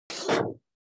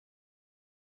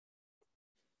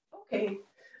Okay.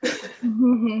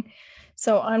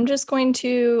 So I'm not going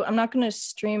to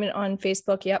stream it on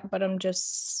Facebook yet, but I'm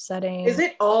just setting. Is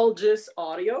it all just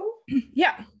audio?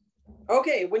 Yeah.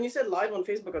 Okay. When you said live on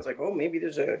Facebook, I was like, oh, maybe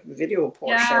there's a video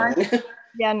portion.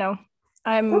 Yeah, no.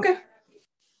 Okay.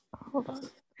 Hold on.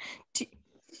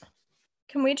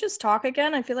 Can we just talk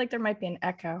again? I feel like there might be an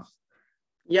echo.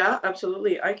 Yeah,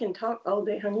 absolutely. I can talk all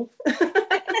day, honey.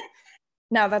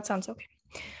 No, that sounds okay.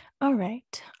 All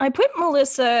right. I put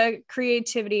Melissa,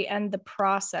 creativity, and the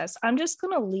process. I'm just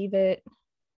going to leave it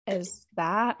as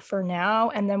that for now.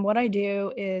 And then what I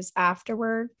do is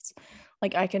afterwards,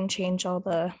 like I can change all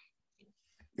the,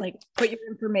 like put your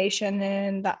information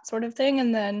in, that sort of thing.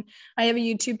 And then I have a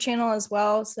YouTube channel as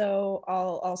well. So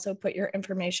I'll also put your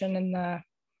information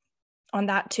on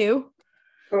that too.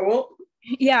 Cool.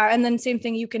 Yeah. And then same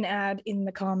thing, you can add in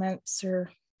the comments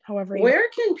or however. Where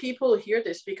can people hear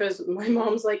this? Because my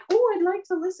mom's like, oh, I'd like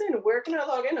to listen. Where can I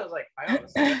log in? I was like, I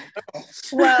honestly don't know.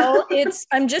 Well,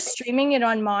 I'm just streaming it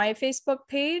on my Facebook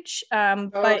page.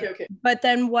 Okay. But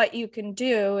then what you can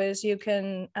do is you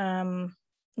can,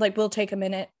 like, we'll take a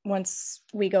minute once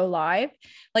we go live.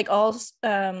 Like I'll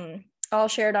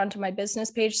share it onto my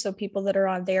business page so people that are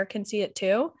on there can see it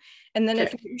too. And then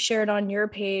if you share it on your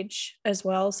page as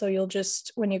well, so you'll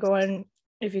just, when you go on,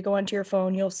 if you go onto your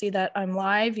phone, you'll see that I'm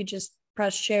live. You just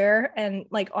press share and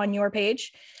like on your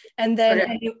page. And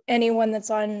then anyone that's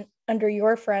on under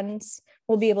your friends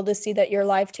will be able to see that you're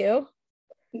live too.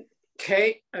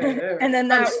 Okay. And then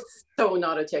I'm so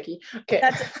not a techie. Okay.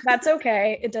 That's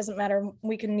okay. It doesn't matter.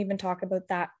 We can even talk about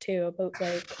that too, about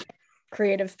like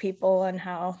creative people and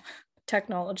how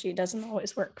technology doesn't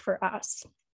always work for us.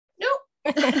 Nope.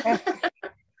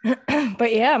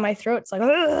 But yeah, my throat's like,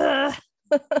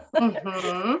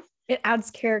 mm-hmm. It adds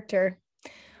character.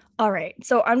 All right.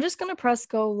 So I'm just going to press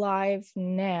go live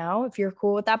now, if you're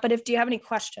cool with that. But do you have any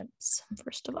questions,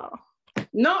 first of all?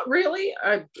 Not really.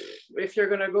 If you're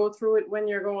going to go through it when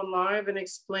you're going live and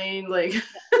explain like.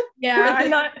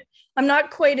 Yeah, I'm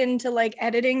not quite into like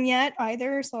editing yet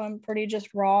either. So I'm pretty just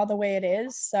raw the way it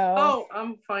is. So. Oh,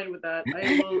 I'm fine with that.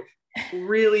 I will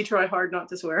really try hard not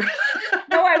to swear.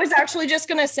 No, I was actually just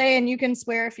going to say, and you can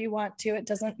swear if you want to. It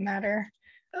doesn't matter.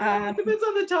 Depends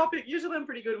on the topic. Usually I'm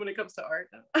pretty good when it comes to art.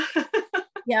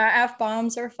 Yeah,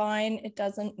 F-bombs are fine. It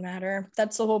doesn't matter.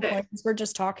 That's the whole point, is we're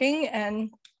just talking, and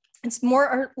it's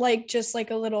more like just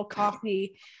like a little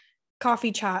coffee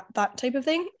chat, that type of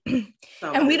thing.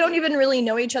 And we don't even really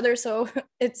know each other, so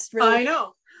it's really, I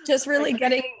know, just really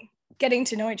getting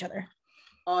to know each other.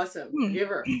 Awesome. Give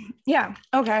her. Yeah.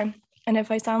 Okay. And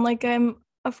if I sound like I'm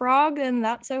a frog, then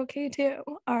that's okay too.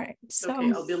 All right. So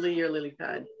okay, I'll be your lily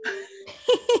pad.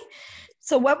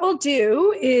 So what we'll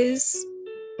do is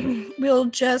we'll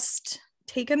just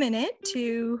take a minute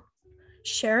to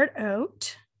share it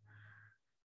out.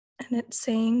 And it's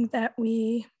saying that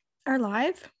we are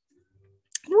live.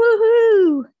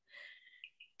 Woohoo!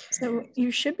 So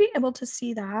you should be able to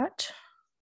see that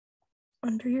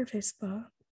under your Facebook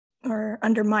or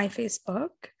under my Facebook.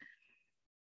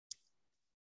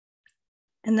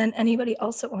 And then anybody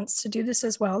else that wants to do this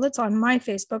as well, that's on my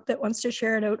Facebook, that wants to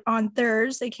share it out on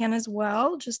theirs, they can as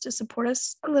well, just to support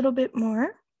us a little bit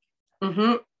more.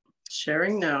 Mm-hmm.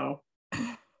 Sharing now.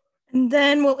 And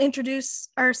then we'll introduce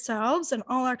ourselves, and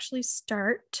I'll actually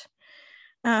start.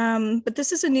 But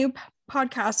this is a new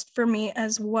podcast for me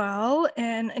as well.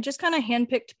 And I just kind of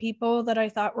handpicked people that I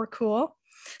thought were cool.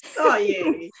 Oh,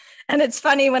 yay. And it's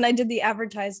funny, when I did the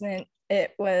advertisement,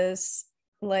 it was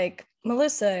like,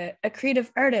 Melissa, a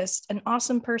creative artist, an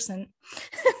awesome person,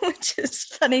 which is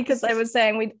funny because I was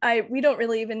saying we don't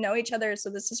really even know each other. So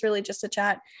this is really just a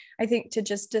chat, I think, to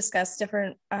just discuss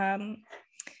different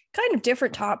kind of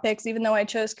different topics. Even though I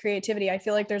chose creativity, I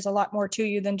feel like there's a lot more to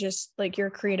you than just like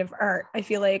your creative art. I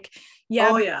feel like,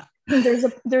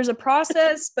 there's a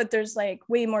process, but there's like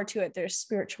way more to it. There's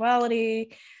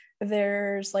spirituality,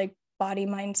 there's like body,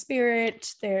 mind,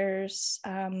 spirit, there's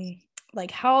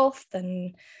like health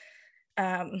and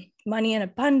money and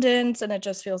abundance, and it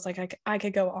just feels like I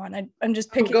could go on. I'm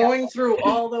just picking going through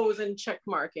all those and check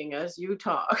marking as you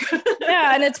talk.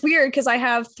 Yeah, and it's weird because I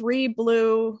have 3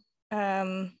 blue.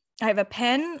 I have a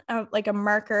pen, like a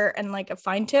marker, and like a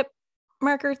fine tip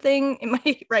marker thing in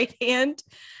my right hand,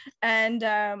 and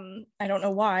I don't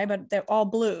know why, but they're all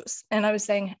blues. And I was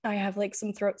saying I have like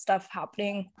some throat stuff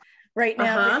happening right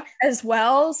now as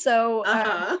well. So,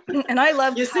 and I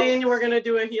love you saying we're going to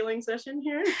do a healing session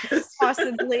here?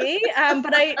 Possibly.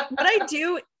 But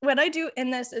what I do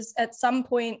in this is at some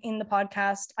point in the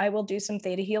podcast, I will do some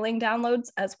theta healing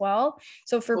downloads as well.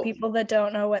 So for people that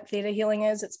don't know what theta healing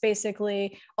is, it's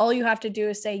basically all you have to do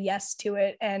is say yes to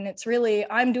it. And it's really,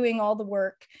 I'm doing all the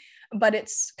work, but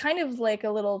it's kind of like a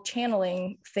little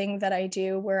channeling thing that I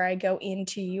do where I go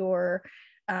into your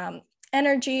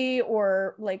energy,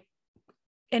 or like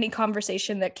any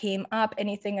conversation that came up,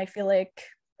 anything I feel like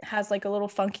has like a little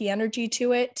funky energy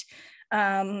to it.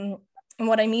 And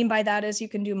what I mean by that is you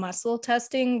can do muscle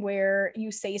testing where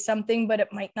you say something, but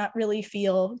it might not really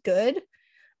feel good,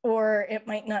 or it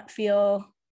might not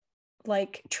feel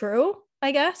like true,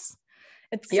 I guess.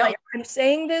 It's like, I'm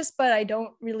saying this, but I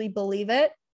don't really believe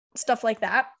it. Stuff like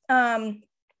that.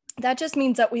 That just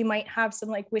means that we might have some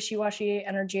like wishy-washy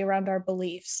energy around our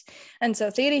beliefs. And so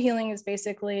theta healing is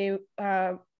basically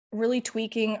really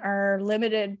tweaking our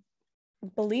limited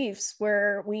beliefs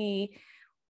where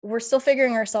we're still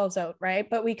figuring ourselves out, right?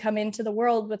 But we come into the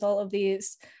world with all of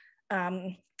these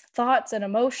thoughts and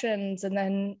emotions, and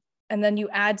then you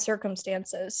add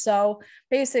circumstances. So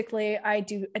basically I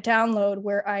do a download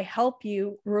where I help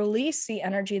you release the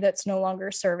energy that's no longer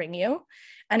serving you.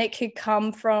 And it could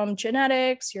come from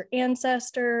genetics, your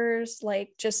ancestors,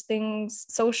 like just things,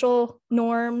 social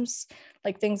norms,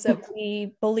 like things that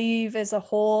we believe as a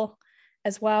whole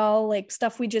as well, like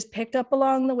stuff we just picked up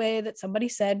along the way that somebody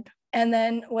said. And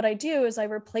then what I do is I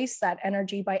replace that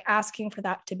energy by asking for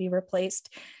that to be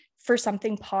replaced for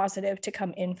something positive to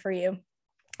come in for you.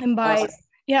 And by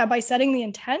setting the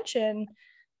intention,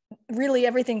 really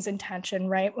everything's intention,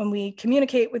 right? When we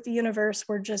communicate with the universe,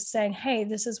 we're just saying, hey,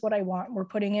 this is what I want. We're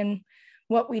putting in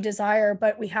what we desire,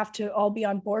 but we have to all be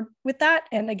on board with that.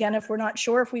 And again, if we're not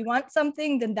sure if we want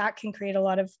something, then that can create a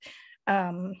lot of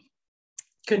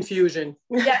confusion.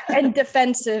 And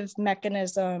defensive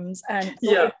mechanisms. And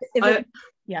I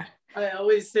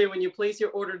always say when you place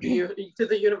your order to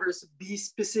the universe, be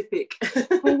specific.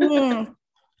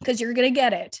 Because you're going to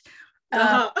get it.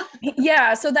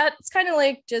 So that's kind of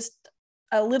like just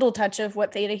a little touch of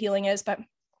what theta healing is, but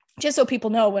just so people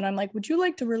know, when I'm like, would you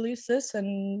like to release this?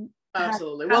 And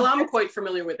absolutely. Well, I'm quite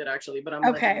familiar with it actually, but I'm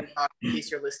letting you talk in case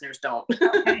your listeners don't.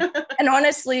 And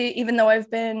honestly, even though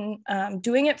I've been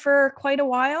doing it for quite a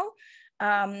while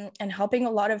and helping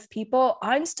a lot of people,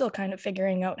 I'm still kind of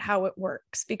figuring out how it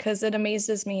works, because it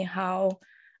amazes me how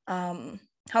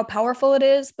powerful it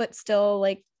is, but still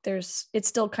like it's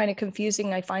still kind of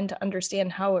confusing, I find, to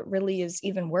understand how it really is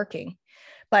even working.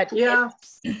 But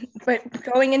but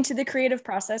going into the creative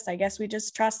process, I guess we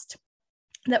just trust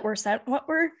that we're sent what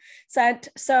we're sent.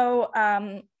 So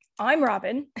I'm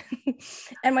Robin,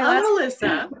 and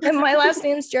my last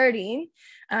name's Jardine.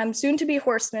 I'm soon to be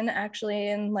Horseman, actually,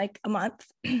 in like a month.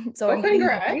 So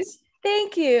congrats.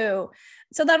 Thank you.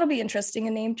 So that'll be interesting,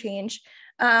 a name change.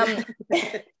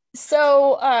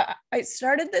 So I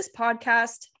started this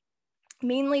podcast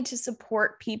mainly to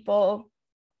support people,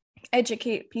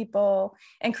 educate people,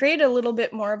 and create a little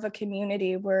bit more of a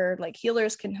community where like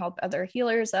healers can help other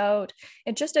healers out.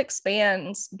 It just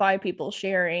expands by people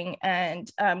sharing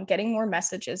and getting more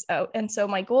messages out. And so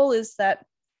my goal is that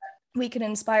we can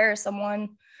inspire someone,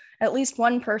 at least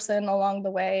one person along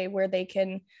the way, where they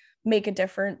can make a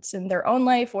difference in their own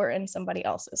life or in somebody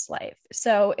else's life.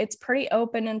 So it's pretty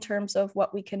open in terms of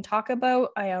what we can talk about.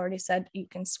 I already said you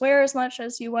can swear as much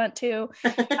as you want to.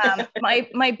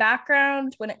 My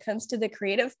background when it comes to the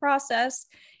creative process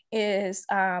is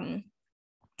I'm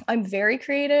very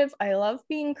creative. I love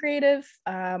being creative.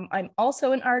 I'm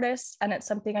also an artist, and it's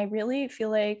something I really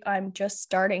feel like I'm just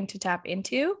starting to tap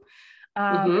into.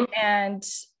 And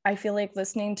I feel like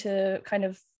listening to kind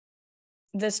of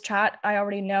this chat, I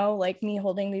already know, like me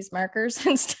holding these markers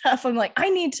and stuff, I'm like, I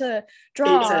need to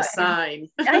draw. It's a sign.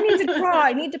 I need to draw,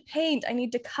 I need to paint, I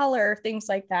need to color, things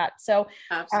like that. So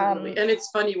absolutely. And it's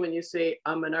funny when you say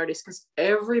I'm an artist, because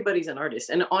everybody's an artist.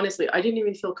 And honestly, I didn't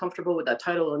even feel comfortable with that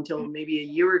title until maybe a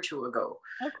year or two ago.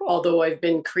 Oh, cool. Although I've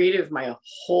been creative my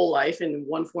whole life in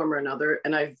one form or another,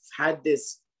 and I've had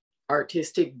this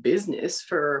artistic business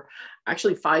for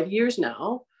actually 5 years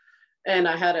now. And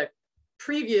I had a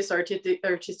previous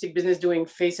artistic business doing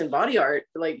face and body art,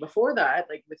 like before that,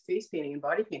 like with face painting and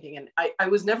body painting. And I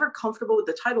was never comfortable with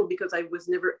the title because I was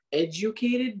never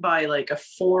educated by like a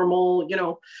formal,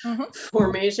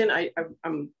 formation.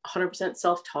 I'm 100%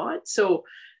 self-taught. So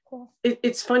cool.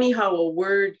 It's funny how a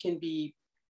word can be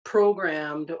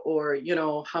programmed, or,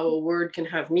 how a word can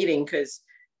have meaning, because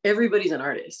everybody's an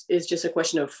artist. It's just a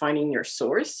question of finding your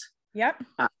source. Yep.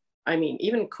 I mean,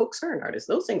 even cooks are an artist.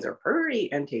 Those things are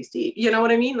pretty and tasty. You know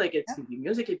what I mean? Like it could be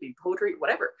music, it could be poetry,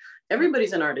 whatever.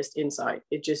 Everybody's an artist inside.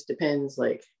 It just depends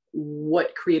like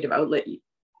what creative outlet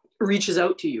reaches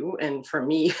out to you. And for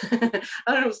me, I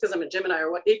don't know if it's because I'm a Gemini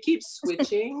or what, it keeps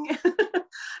switching.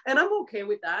 And I'm okay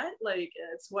with that. Like,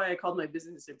 that's why I called my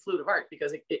business a Flute of Art,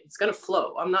 because it's going to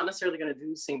flow. I'm not necessarily going to do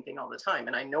the same thing all the time.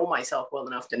 And I know myself well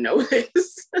enough to know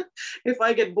this. If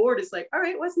I get bored, it's like, all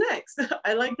right, what's next?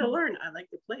 I like to learn. I like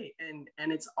to play.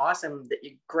 And it's awesome that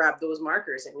you grab those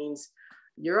markers. It means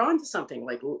you're onto something.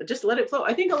 Like, just let it flow.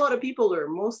 I think a lot of people are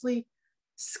mostly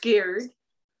scared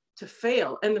to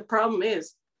fail. And the problem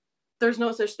is, there's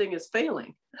no such thing as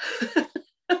failing.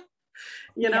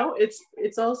 You know,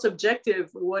 it's all subjective.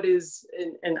 What is,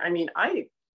 and I mean, I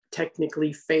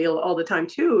technically fail all the time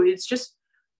too. It's just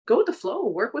go with the flow,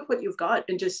 work with what you've got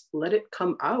and just let it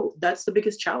come out. That's the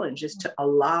biggest challenge, is to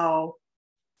allow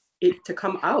it to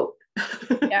come out.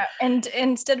 Yeah. And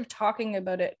instead of talking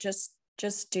about it, just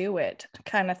do it,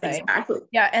 kind of thing. Exactly.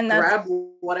 Yeah. And that's, grab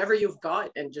whatever you've got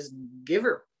and just give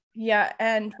her. yeah.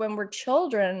 And when we're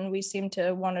children, we seem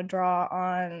to want to draw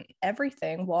on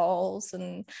everything, walls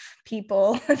and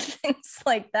people and things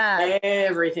like that.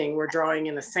 Everything. We're drawing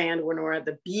in the sand when we're at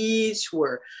the beach.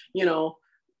 We're, you know,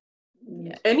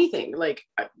 anything. Like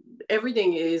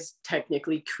everything is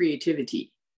technically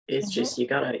creativity. It's just you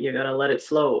gotta let it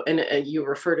flow. And you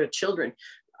refer to children.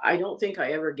 I don't think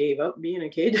I ever gave up being a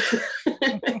kid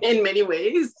in many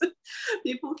ways.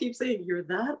 People keep saying, you're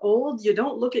that old? You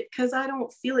don't look it, because I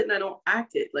don't feel it and I don't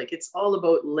act it. Like, it's all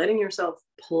about letting yourself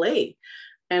play.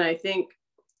 And I think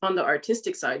on the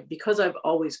artistic side, because I've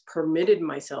always permitted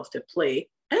myself to play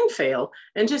and fail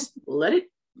and just let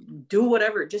it do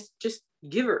whatever, just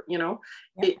give her, you know,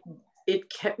 it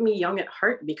kept me young at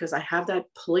heart, because I have that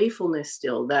playfulness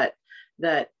still,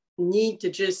 that need to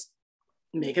just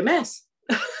make a mess.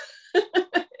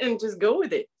 And just go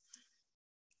with it.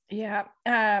 Yeah.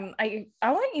 I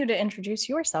want you to introduce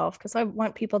yourself, because I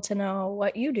want people to know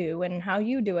what you do and how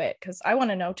you do it, because I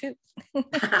want to know too.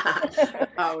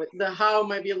 The how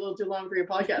might be a little too long for your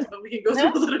podcast, but we can go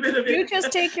through a little bit of it. You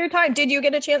just take your time. Did you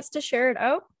get a chance to share it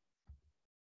out?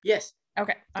 Yes.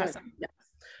 Okay. Awesome. Yeah.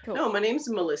 Cool. No, my name is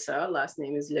Melissa. Last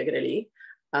name is LeGresley.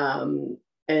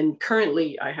 And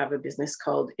currently I have a business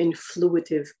called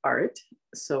Influitive Art.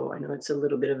 So I know it's a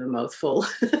little bit of a mouthful,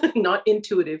 not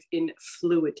intuitive,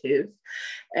 influitive.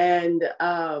 And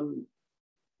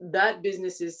that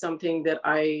business is something that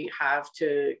I have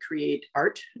to create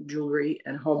art, jewelry,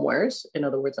 and homewares. In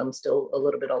other words, I'm still a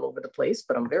little bit all over the place,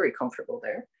 but I'm very comfortable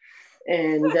there.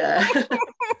 And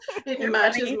it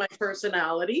matches my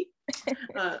personality.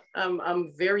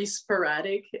 I'm very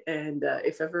sporadic, and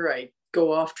if ever I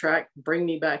go off track, bring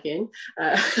me back in.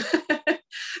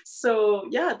 So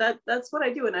yeah, that's what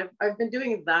I do, and I've been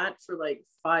doing that for like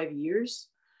 5 years.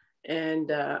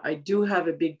 And I do have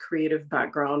a big creative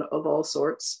background of all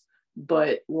sorts.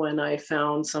 But when I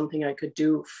found something I could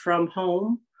do from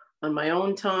home on my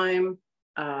own time,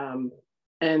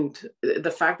 and the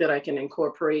fact that I can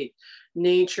incorporate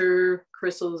nature,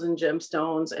 crystals and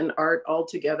gemstones and art all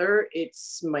together,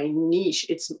 it's my niche.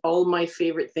 It's all my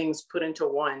favorite things put into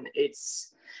one. It's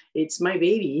my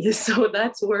baby. So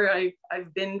that's where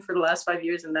I've been for the last 5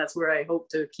 years, and that's where I hope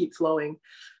to keep flowing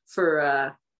for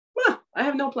I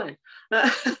have no plan.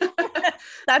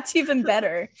 That's even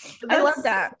better. I love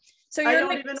that. So I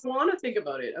don't even want to think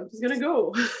about it. I'm just gonna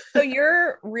go. So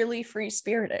you're really free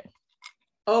spirited.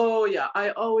 Oh yeah, I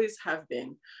always have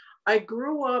been. I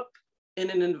grew up in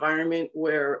an environment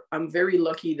where I'm very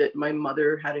lucky that my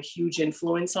mother had a huge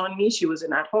influence on me. She was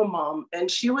an at-home mom, and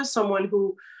she was someone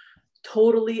who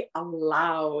totally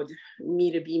allowed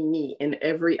me to be me in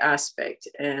every aspect.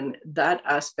 And that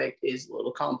aspect is a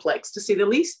little complex, to say the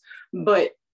least,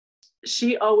 but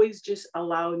she always just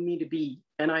allowed me to be.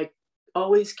 And I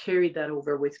always carried that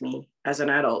over with me as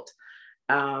an adult.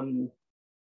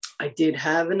 I did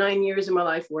have 9 years in my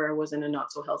life where I was in a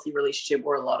not so healthy relationship,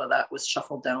 where a lot of that was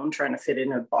shuffled down, trying to fit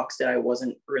in a box that I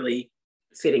wasn't really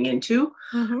fitting into.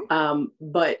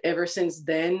 But ever since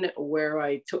then, where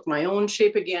I took my own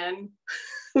shape again,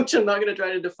 which I'm not going to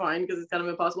try to define because it's kind of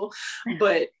impossible,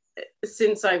 but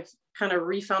since I've kind of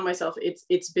refound myself,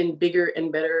 it's been bigger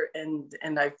and better, and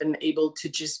I've been able to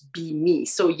just be me.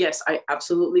 So yes, I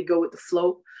absolutely go with the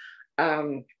flow.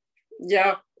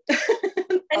 Yeah.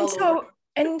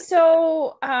 And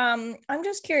so I'm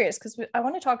just curious, because I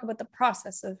want to talk about the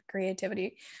process of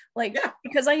creativity, like,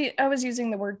 because I was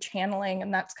using the word channeling,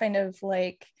 and that's kind of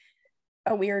like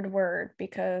a weird word,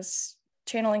 because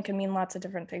channeling can mean lots of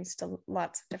different things to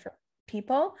lots of different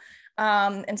people.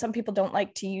 And some people don't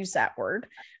like to use that word.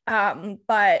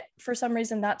 But for some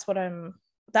reason, that's what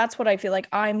I feel like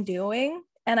I'm doing.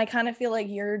 And I kind of feel like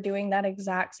you're doing that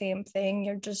exact same thing.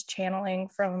 You're just channeling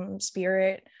from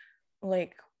spirit,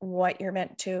 like what you're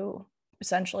meant to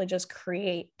essentially just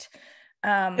create.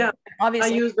 Yeah,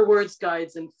 Obviously, I use the words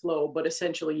guides and flow, but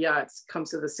essentially, yeah, it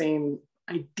comes to the same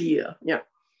idea. Yeah.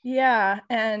 yeah.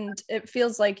 And it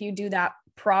feels like you do that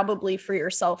probably for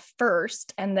yourself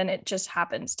first, and then it just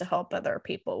happens to help other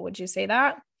people. Would you say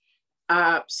that?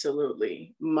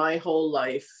 Absolutely. My whole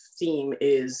life theme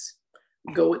is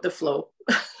go with the flow.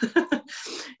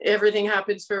 Everything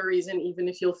happens for a reason, even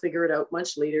if you'll figure it out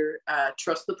much later.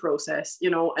 Trust the process,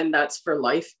 and that's for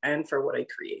life and for what I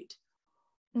create.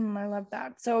 I love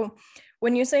that. So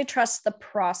when you say trust the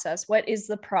process, what is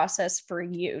the process for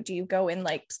you? Do you go in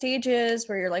like stages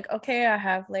where you're like, okay, I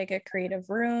have like a creative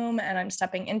room and I'm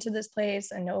stepping into this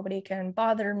place and nobody can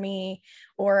bother me?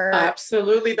 Or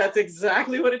absolutely, that's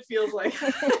exactly what it feels like.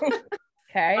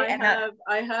 Okay.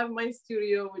 I have my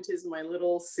studio, which is my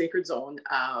little sacred zone.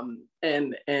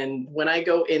 And when I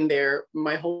go in there,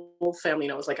 my whole family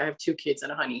knows, like I have 2 kids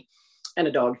and a honey and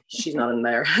a dog. She's not in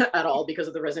there at all because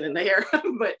of the resin in the air.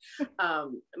 But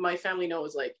my family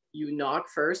knows, like, you knock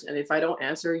first, and if I don't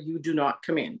answer, you do not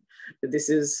come in. This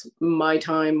is my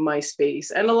time, my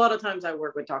space. And a lot of times I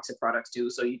work with toxic products too,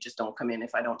 so you just don't come in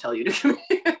if I don't tell you to come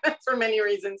in for many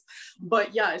reasons.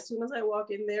 But yeah, as soon as I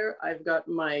walk in there, I've got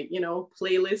my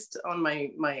playlist on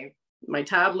my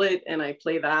tablet, and I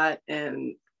play that.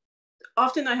 And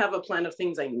often I have a plan of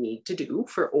things I need to do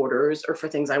for orders or for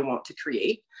things I want to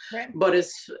create. Right. But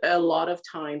it's a lot of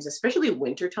times, especially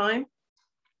winter time,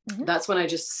 that's when I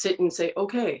just sit and say,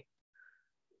 okay,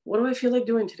 what do I feel like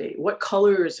doing today? What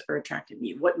colors are attracting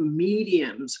me? What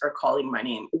mediums are calling my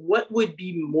name? What would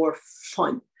be more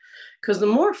fun? Because the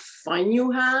more fun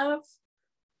you have,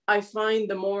 I find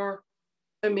the more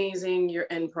amazing your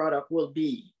end product will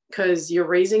be, because you're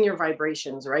raising your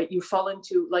vibrations, right? You fall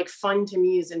into, like, fun to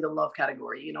me is in the love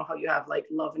category. You know how you have like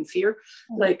love and fear?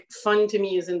 Like, fun to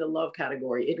me is in the love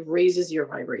category. It raises your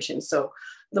vibration. So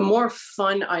the more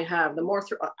fun I have, the more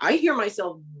I hear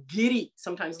myself giddy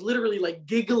sometimes, literally like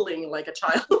giggling like a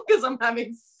child because I'm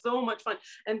having so much fun.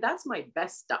 And that's my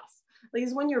best stuff. Like,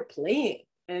 is when you're playing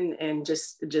and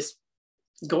just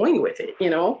going with it,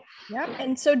 Yeah.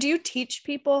 And so do you teach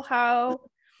people how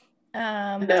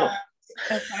no.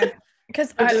 Okay.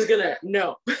 Because I'm just gonna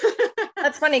no.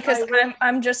 That's funny, because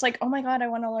I'm just like, oh my God, I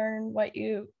want to learn what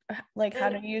you like, how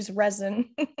to use resin.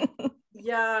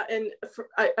 Yeah, and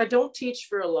I don't teach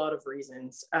for a lot of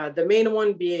reasons. The main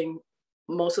one being,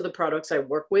 most of the products I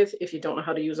work with, if you don't know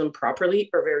how to use them properly,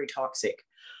 are very toxic.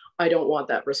 I don't want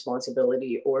that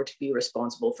responsibility or to be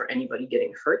responsible for anybody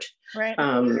getting hurt. Right.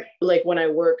 Like when I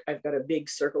work, I've got a big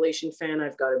circulation fan,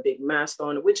 I've got a big mask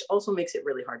on, which also makes it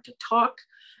really hard to talk.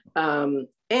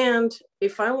 And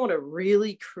if I want to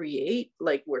really create,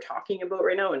 like we're talking about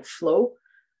right now, and flow,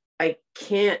 I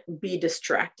can't be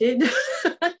distracted.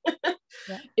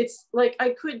 Yeah. It's like, I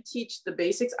could teach the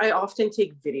basics. I often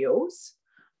take videos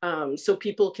so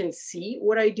people can see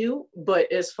what I do.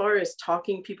 But as far as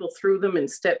talking people through them and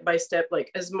step by step, like,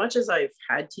 as much as I've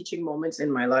had teaching moments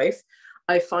in my life,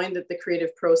 I find that the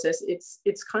creative process,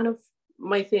 it's kind of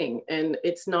my thing. And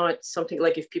it's not something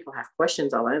like, if people have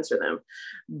questions, I'll answer them.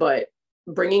 But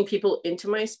bringing people into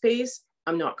my space,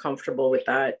 I'm not comfortable with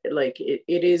that. Like, it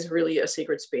is really a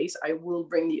sacred space. I will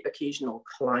bring the occasional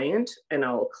client and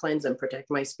I'll cleanse and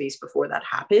protect my space before that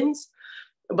happens.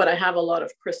 But I have a lot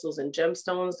of crystals and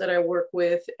gemstones that I work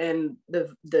with, and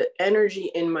the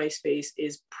energy in my space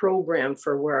is programmed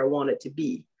for where I want it to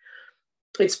be.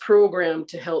 It's programmed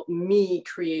to help me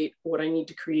create what I need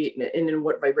to create, and in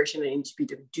what vibration I need to be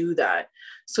to do that.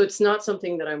 So it's not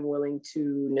something that I'm willing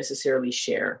to necessarily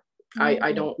share.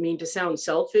 I don't mean to sound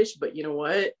selfish, but you know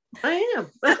what? I am.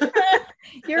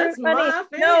 You're funny.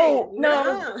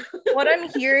 No. What I'm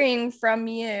hearing from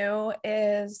you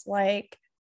is like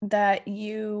that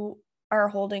you are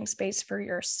holding space for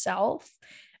yourself,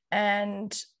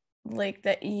 and like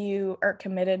that you are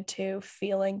committed to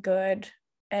feeling good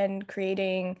and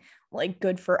creating like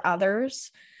good for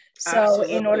others. So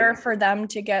absolutely. In order for them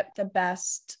to get the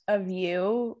best of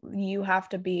you, you have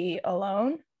to be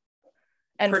alone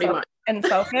and pretty much and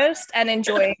focused and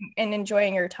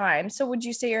enjoying your time. So would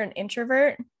you say you're an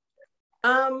introvert?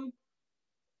 I'm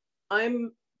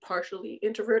partially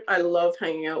introvert. I love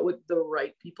hanging out with the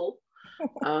right people.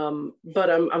 But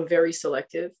I'm very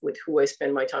selective with who I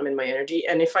spend my time and my energy.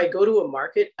 And if I go to a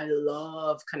market, I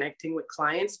love connecting with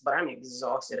clients, but I'm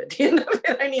exhausted at the end of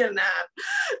it. I need a nap.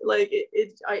 Like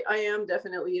I am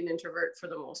definitely an introvert for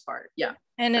the most part. Yeah.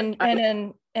 And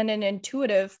an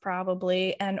intuitive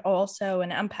probably, and also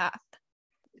an empath.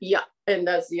 Yeah. And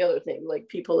that's the other thing. Like,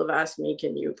 people have asked me,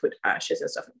 can you put ashes and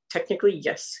stuff? Technically,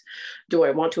 yes. Do I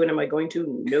want to? And am I going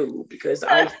to? No, because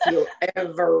I feel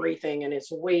everything and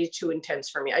it's way too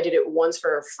intense for me. I did it once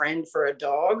for a friend for a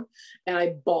dog and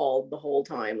I bawled the whole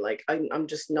time. Like, I'm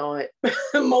just not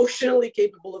emotionally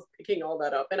capable of picking all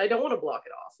that up. And I don't want to block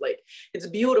it off. Like, it's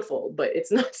beautiful, but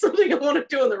it's not something I want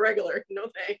to do on the regular. No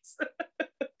thanks.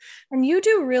 And you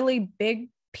do really big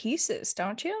pieces,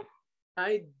 don't you?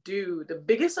 I do. The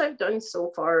biggest I've done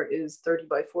so far is 30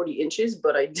 by 40 inches,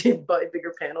 but I did buy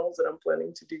bigger panels that I'm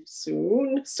planning to do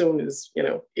soon. Soon is,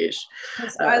 ish.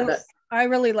 I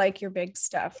really like your big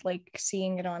stuff, like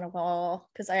seeing it on a wall,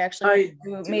 because I actually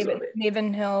went to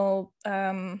Maven Hill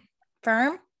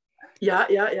farm.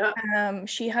 Yeah.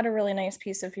 She had a really nice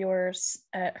piece of yours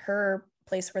at her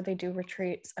place where they do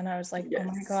retreats. And I was like, yes.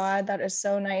 Oh my God, that is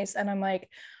so nice. And I'm like,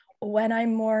 when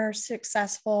I'm more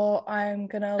successful, I'm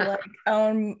gonna like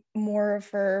own more of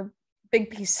her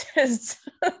big pieces.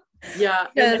 Yeah,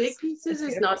 and big pieces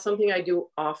is not something I do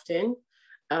often,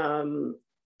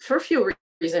 for a few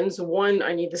reasons. One,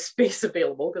 I need the space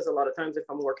available, because a lot of times if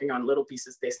I'm working on little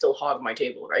pieces, they still hog my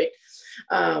table, right?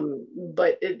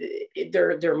 But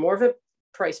they're more of a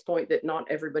price point that not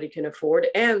everybody can afford,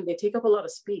 and they take up a lot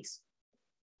of space.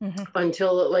 Mm-hmm.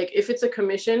 Until, like, if it's a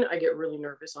commission, I get really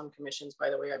nervous on commissions, by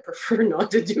the way. I prefer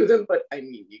not to do them, but I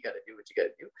mean, you got to do what you got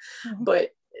to do. Mm-hmm. But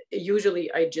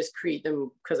usually I just create them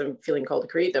because I'm feeling called to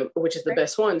create them, which is the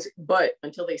best ones. But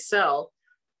until they sell,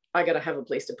 I got to have a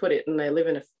place to put it. And I live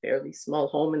in a fairly small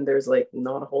home and there's like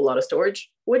not a whole lot of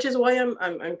storage, which is why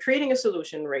I'm creating a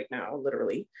solution right now,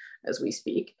 literally, as we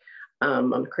speak.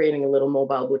 I'm creating a little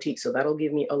mobile boutique, so that'll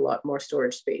give me a lot more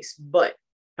storage space. But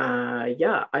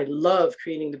yeah, I love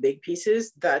creating the big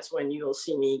pieces. That's when you'll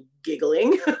see me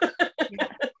giggling. Yeah.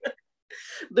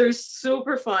 They're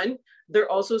super fun. They're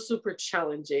also super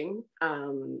challenging,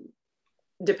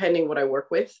 depending what I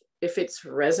work with. If it's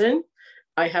resin,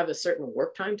 I have a certain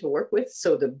work time to work with.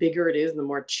 So the bigger it is, the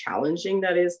more challenging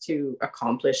that is to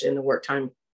accomplish in the work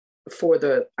time for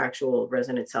the actual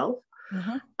resin itself.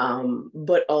 Mm-hmm.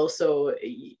 But also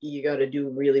you got to do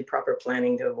really proper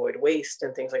planning to avoid waste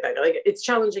and things like that. Like, it's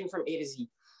challenging from A to Z,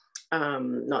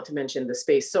 not to mention the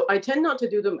space. So I tend not to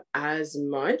do them as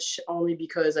much, only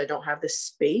because I don't have the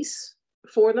space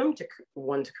for them, to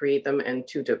create them, and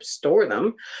to store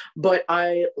them. But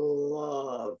I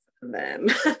love them.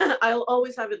 I'll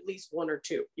always have at least one or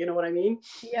two, you know what I mean?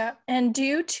 Yeah. And do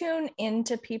you tune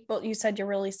into people? You said you're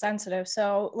really sensitive,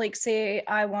 so like, say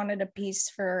I wanted a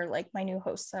piece for like my new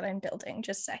host that I'm building,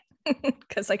 just say,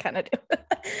 because I kind of do.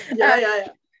 Yeah.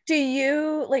 Do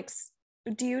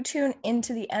you tune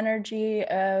into the energy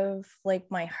of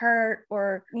like my heart,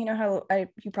 or how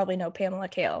you probably know Pamela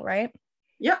Kale, right?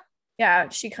 Yeah,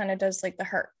 she kind of does like the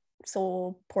heart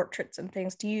soul portraits and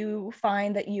things. Do you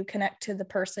find that you connect to the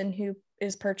person who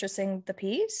is purchasing the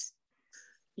piece?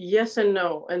 Yes and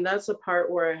no. And that's a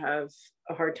part where I have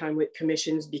a hard time with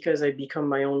commissions, because I become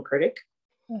my own critic.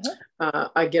 Mm-hmm.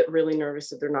 I get really nervous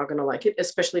that they're not going to like it,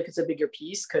 especially if it's a bigger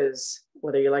piece, because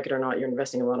whether you like it or not, you're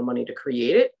investing a lot of money to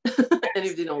create it. And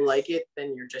if they don't like it,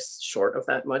 then you're just short of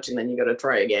that much, and then you got to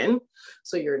try again.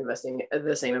 So you're investing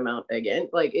the same amount again.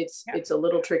 Like, it's a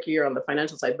little trickier on the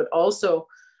financial side, but also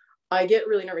I get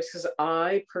really nervous because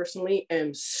I personally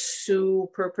am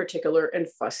super particular and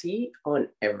fussy on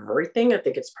everything. I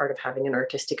think it's part of having an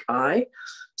artistic eye.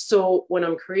 So when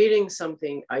I'm creating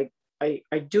something, I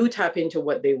do tap into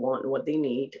what they want and what they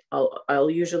need. I'll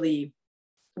usually,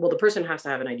 the person has to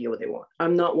have an idea what they want.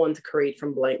 I'm not one to create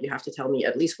from blank. You have to tell me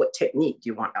at least what technique. Do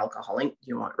you want alcohol ink? Do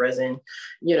you want resin?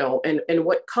 And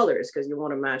what colors, because you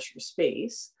want to match your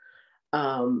space.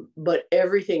 But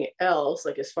everything else,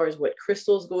 like as far as what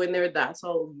crystals go in there, that's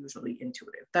all usually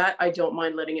intuitive. That I don't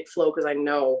mind letting it flow, because I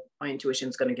know my intuition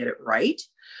is going to get it right.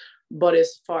 But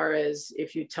as far as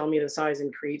if you tell me the size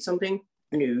and create something,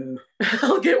 no,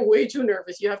 I'll get way too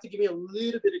nervous. You have to give me a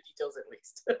little bit of details at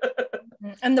least.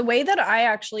 And the way that I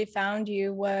actually found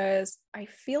you was, I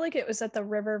feel like it was at the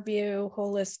Riverview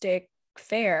Holistic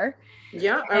Fair.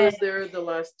 Yeah, I was there the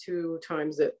last 2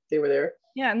 times that they were there.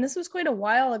 Yeah, and this was quite a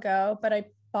while ago, but I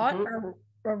bought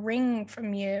a ring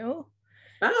from you.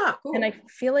 Cool. And I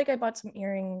feel like I bought some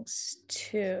earrings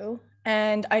too.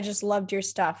 And I just loved your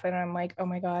stuff. And I'm like, oh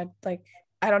my God, like,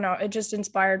 I don't know, it just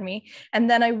inspired me. And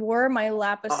then I wore my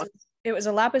lapis, it was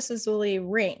a lapis lazuli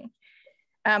ring.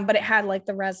 But it had like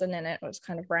the resin in it. It was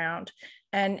kind of round.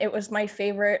 And it was my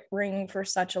favorite ring for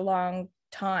such a long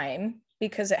time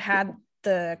because it had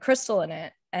the crystal in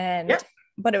it. And,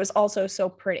 but it was also so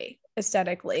pretty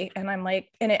aesthetically. And I'm like,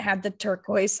 and it had the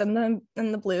turquoise and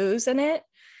the blues in it.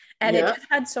 And it just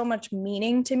had so much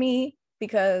meaning to me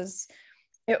because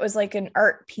it was like an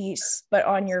art piece, but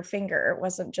on your finger. It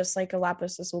wasn't just like a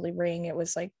lapis lazuli ring. It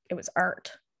was like, it was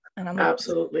art. And I'm like,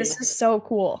 absolutely, this is so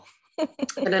cool.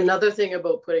 And another thing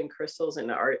about putting crystals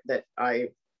into art that I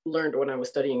learned when I was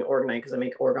studying orgonite, because I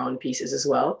make orgone pieces as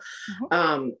well.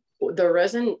 The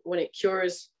resin, when it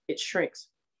cures, it shrinks.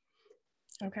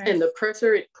 Okay. And the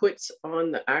pressure it puts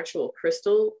on the actual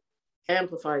crystal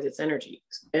amplifies its energy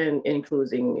and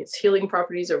including its healing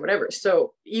properties or whatever.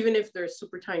 So even if they're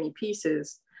super tiny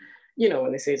pieces, you know,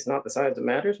 when they say it's not the size that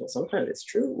matters, well, sometimes it's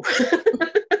true.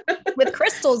 With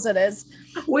crystals, it is.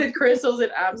 With crystals,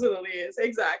 it absolutely is.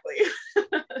 Exactly.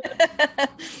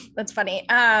 That's funny.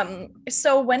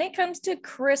 So when it comes to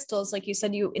crystals, like you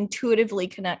said, you intuitively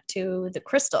connect to the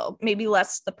crystal, maybe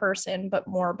less the person, but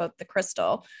more about the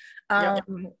crystal.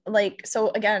 Like,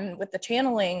 so again, with the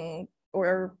channeling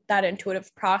or that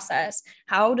intuitive process,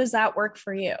 how does that work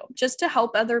for you? Just to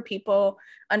help other people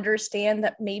understand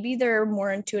that maybe they're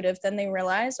more intuitive than they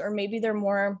realize, or maybe they're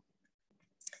more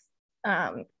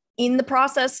in the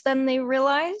process than they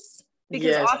realize,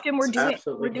 because often we're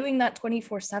doing that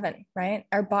 24/7, right?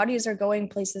 Our bodies are going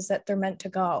places that they're meant to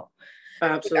go.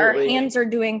 Absolutely. Our hands are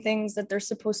doing things that they're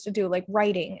supposed to do, like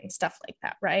writing and stuff like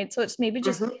that, right? So it's maybe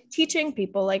just teaching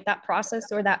people like that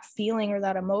process or that feeling or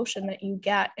that emotion that you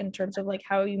get in terms of like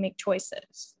how you make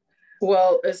choices.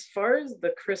 Well, as far as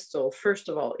the crystal, first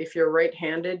of all, if you're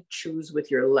right-handed, choose with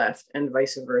your left and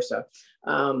vice versa.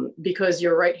 Because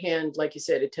your right hand, like you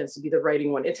said, it tends to be the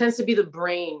writing one. It tends to be the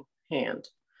brain hand.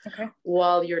 Okay.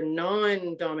 While your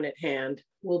non-dominant hand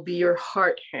will be your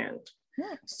heart hand.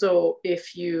 Yeah. So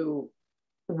if you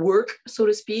work, so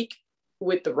to speak,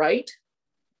 with the right,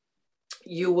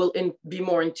 you will be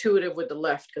more intuitive with the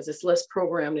left because it's less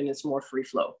programmed and it's more free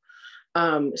flow.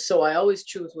 So I always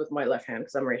choose with my left hand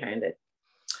because I'm right-handed.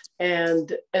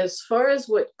 And as far as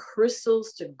what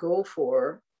crystals to go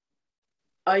for,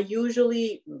 I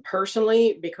usually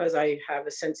personally, because I have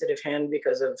a sensitive hand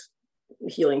because of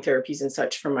healing therapies and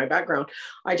such from my background,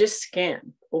 I just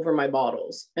scan over my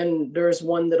bottles, and there's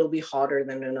one that'll be hotter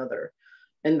than another.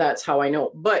 And that's how I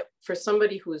know. But for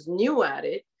somebody who's new at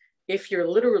it, if you're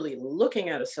literally looking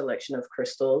at a selection of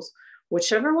crystals,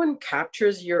 whichever one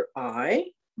captures your eye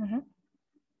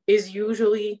is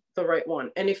usually the right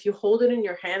one. And if you hold it in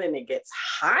your hand and it gets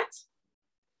hot,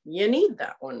 you need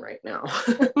that one right now.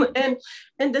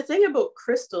 and the thing about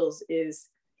crystals is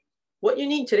what you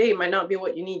need today might not be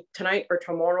what you need tonight or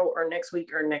tomorrow or next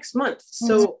week or next month.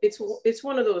 So it's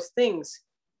one of those things.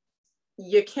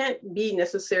 You can't be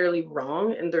necessarily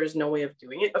wrong, and there's no way of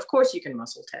doing it. Of course, you can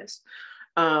muscle test.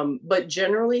 But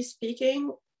generally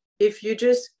speaking, if you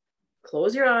just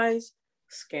close your eyes,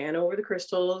 scan over the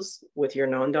crystals with your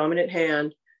non-dominant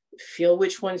hand, feel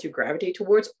which ones you gravitate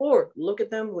towards, or look at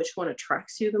them, which one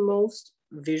attracts you the most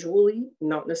visually,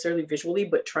 not necessarily visually,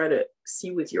 but try to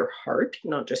see with your heart,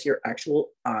 not just your actual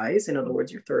eyes. In other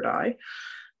words, your third eye.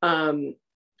 And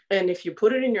if you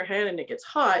put it in your hand and it gets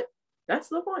hot, that's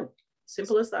the one.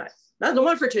 Simple as that. That's the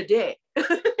one for today.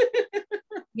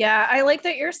 Yeah, I like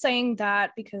that you're saying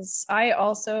that, because I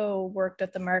also worked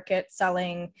at the market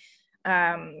selling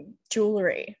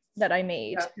jewelry that I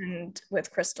made and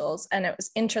with crystals, and it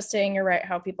was interesting. You're right,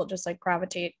 how people just like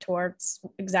gravitate towards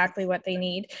exactly what they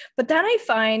need. But then I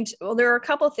find, well, there are a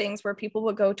couple things where people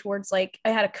would go towards, like, I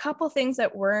had a couple things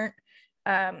that weren't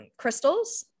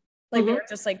crystals, like they were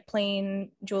just like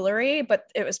plain jewelry, but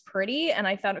it was pretty. And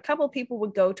I found a couple people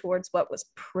would go towards what was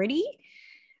pretty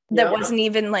that wasn't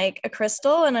even like a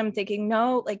crystal. And I'm thinking,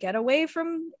 no, like, get away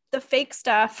from the fake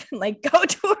stuff and like go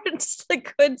towards the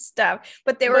good stuff.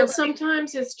 But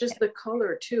sometimes it's just the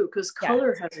color too, because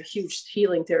color has a huge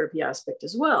healing therapy aspect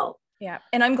as well. Yeah.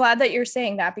 And I'm glad that you're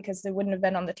saying that, because they wouldn't have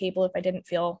been on the table if I didn't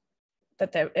feel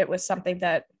that it was something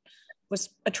that was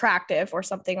attractive or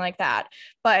something like that.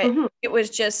 But it was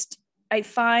just, I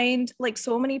find like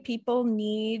so many people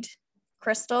need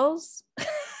crystals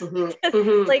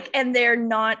like, and they're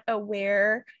not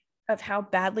aware of how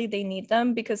badly they need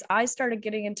them, because I started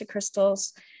getting into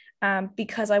crystals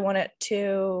because I wanted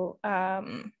to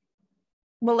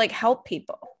like help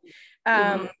people,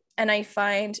 and I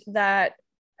find that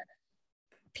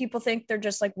people think they're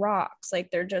just like rocks, like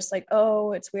they're just like,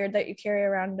 oh, it's weird that you carry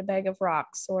around a bag of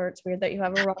rocks, or it's weird that you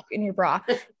have a rock in your bra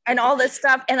and all this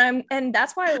stuff. And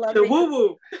that's why I love the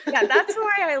woo-woo. Yeah, that's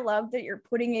why I love that you're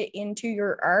putting it into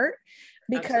your art,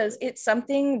 because Absolutely. it's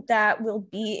something that will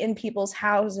be in people's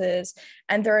houses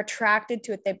and they're attracted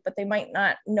to it, but they might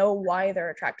not know why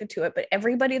they're attracted to it. But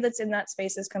everybody that's in that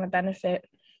space is going to benefit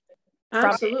from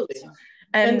Absolutely. it.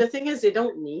 And And the thing is, they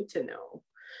don't need to know.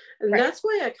 And right. that's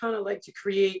why I kind of like to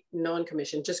create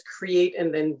non-commission, just create,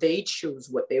 and then they choose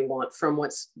what they want from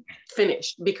what's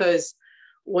finished. Because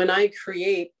when I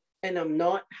create and I'm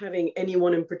not having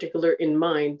anyone in particular in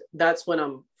mind, that's when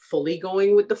I'm fully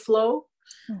going with the flow.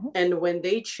 Mm-hmm. And when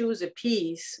they choose a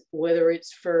piece, whether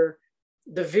it's for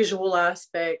the visual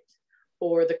aspect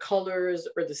or the colors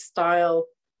or the style,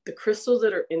 the crystals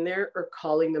that are in there are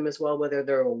calling them as well, whether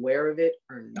they're aware of it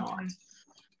or not. Mm-hmm.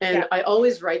 And Yeah. I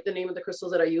always write the name of the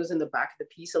crystals that I use in the back of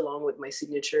the piece along with my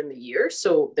signature and the year,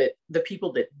 so that the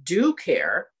people that do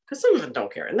care, because some of them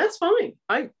don't care, and that's fine.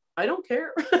 I don't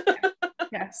care.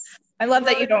 Yes. I love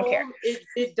that you don't care.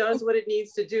 It does what it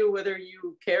needs to do, whether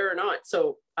you care or not.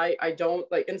 So I don't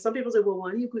like, and some people say, well, why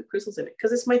do you put crystals in it?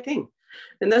 Because it's my thing.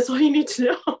 And that's all you need to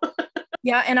know.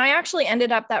 Yeah. And I actually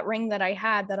ended up, that ring that I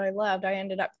had that I loved, I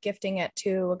ended up gifting it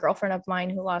to a girlfriend of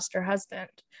mine who lost her husband.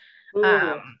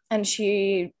 And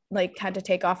she like had to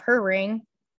take off her ring,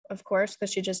 of course,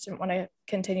 because she just didn't want to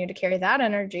continue to carry that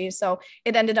energy. So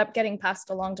it ended up getting passed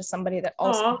along to somebody that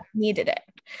also Aw, needed it.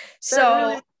 that So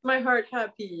really makes my heart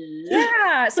happy.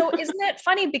 yeah. So isn't it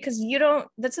funny? Because you don't,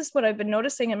 this is what I've been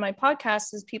noticing in my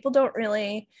podcast is people don't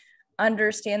really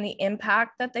understand the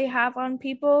impact that they have on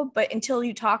people, but until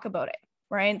you talk about it.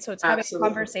 Right. So it's having Absolutely.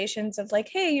 conversations of like,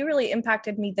 hey, you really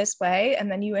impacted me this way.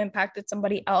 And then you impacted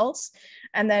somebody else.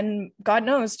 And then God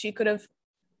knows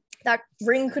that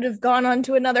ring could have gone on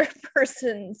to another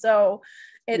person. So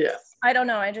it's, I don't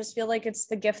know. I just feel like it's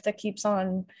the gift that keeps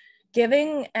on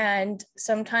giving. And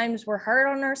sometimes we're hard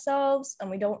on ourselves and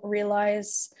we don't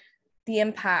realize the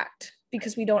impact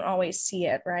because we don't always see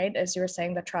it, right? As you were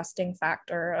saying, the trusting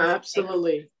factor of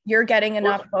Absolutely. like, you're getting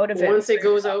enough out of it. Once it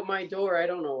goes out my door, I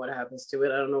don't know what happens to it.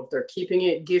 I don't know if they're keeping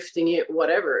it, gifting it,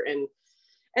 whatever.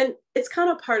 And it's kind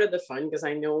of part of the fun, because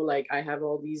I know like I have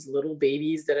all these little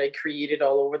babies that I created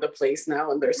all over the place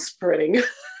now, and they're spreading.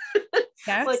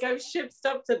 Yes. Like I've shipped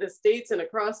stuff to the States and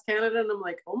across Canada, and I'm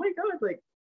like, oh my God, like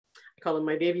I call them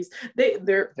my babies.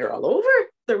 They're all over.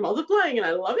 They're multiplying, and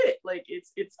I love it. Like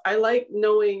it's I like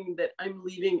knowing that I'm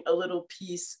leaving a little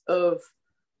piece of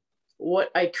what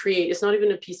I create. It's not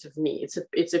even a piece of me.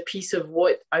 It's a piece of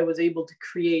what I was able to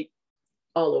create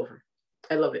all over.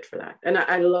 I love it for that. And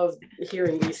I love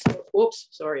hearing these. Oops,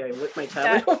 sorry, I whipped my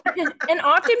tablet over. And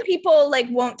often people like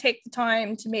won't take the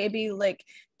time to maybe like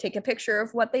take a picture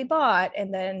of what they bought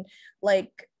and then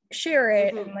like share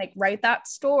it and like write that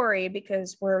story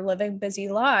because we're living busy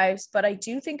lives. But I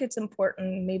do think it's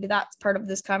important, maybe that's part of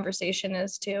this conversation,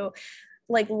 is to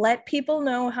like let people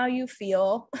know how you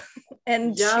feel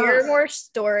and share more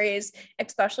stories,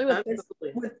 especially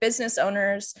with business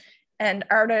owners and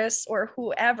artists or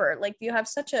whoever. Like you have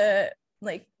such an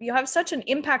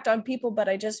impact on people, but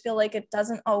I just feel like it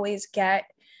doesn't always get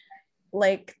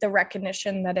like the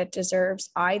recognition that it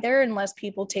deserves either, unless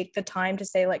people take the time to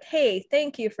say like, hey,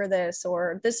 thank you for this,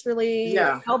 or this really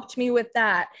helped me with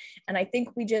that. And I think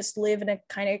we just live in a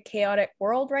kind of chaotic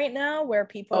world right now where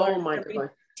people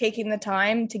are taking the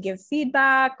time to give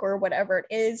feedback or whatever it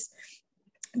is.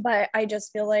 But I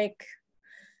just feel like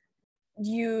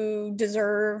you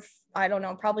deserve, I don't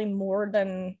know, probably more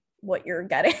than what you're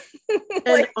getting.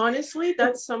 And honestly,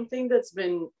 that's something that's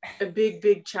been a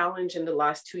big challenge in the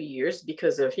last 2 years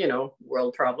because of,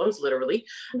 world problems, literally.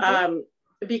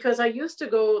 Because I used to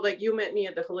go, like you met me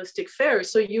at the holistic fair.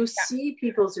 So you see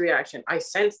people's reaction. I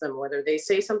sense them, whether they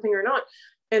say something or not.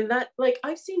 And that, like,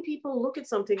 I've seen people look at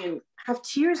something and have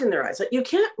tears in their eyes. Like, you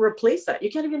can't replace that.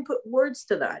 You can't even put words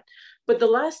to that. But the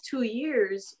last 2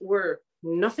 years where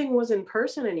nothing was in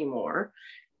person anymore,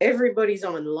 everybody's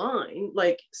online.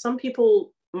 Like, some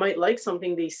people might like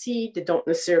something they see, they don't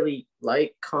necessarily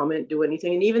like, comment, do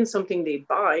anything. And even something they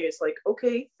buy is like,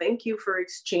 okay, thank you for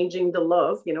exchanging the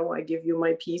love. I give you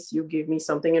my piece, you give me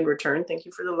something in return. Thank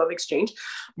you for the love exchange.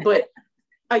 But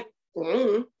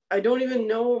I don't even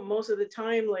know most of the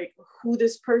time, like, who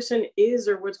this person is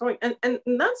or what's going on. And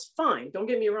that's fine. Don't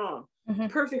get me wrong.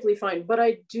 Perfectly fine. But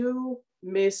I do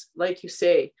miss, like you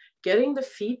say, getting the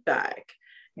feedback,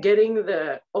 getting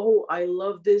the, oh, I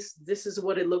love this. This is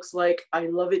what it looks like. I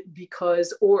love it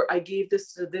because, or I gave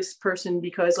this to this person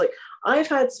because, like, I've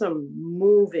had some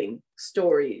moving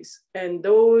stories, and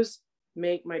those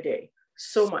make my day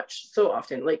so much, so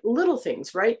often, like little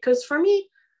things, right? Because for me,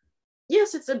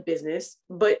 yes, it's a business,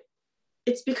 but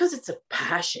it's because it's a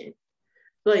passion.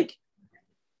 Like,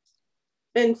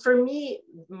 and for me,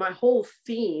 my whole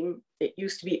theme it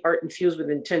used to be art infused with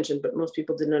intention, but most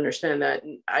people didn't understand that.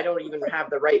 And I don't even have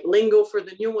the right lingo for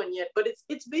the new one yet, but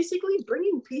it's basically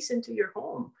bringing peace into your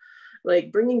home,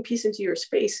 like bringing peace into your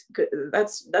space.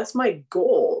 That's my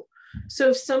goal. So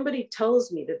if somebody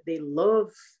tells me that they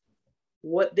love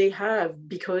what they have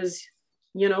because,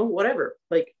 whatever,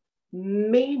 like,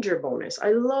 major bonus.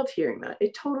 I love hearing that.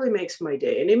 It totally makes my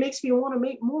day, and it makes me want to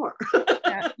make more.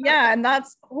 Yeah, and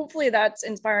hopefully that's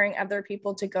inspiring other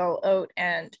people to go out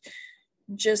and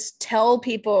just tell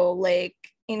people, like,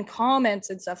 in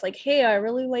comments and stuff, like, hey, I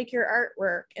really like your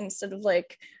artwork, instead of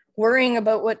like worrying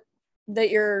about what that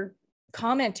you're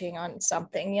commenting on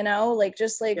something, like,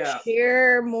 just like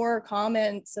share more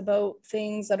comments about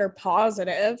things that are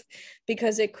positive,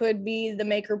 because it could be the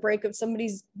make or break of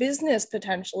somebody's business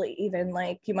potentially. Even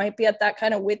like you might be at that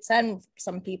kind of wit's end for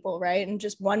some people, right? And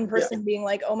just one person being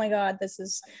like, oh my god, this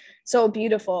is so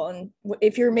beautiful. And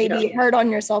if you're maybe hard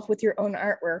on yourself with your own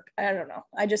artwork, I don't know,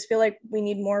 I just feel like we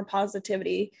need more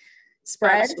positivity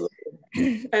spread.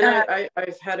 Absolutely. And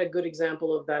I've had a good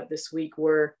example of that this week,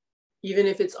 where even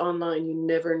if it's online, you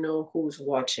never know who's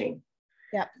watching.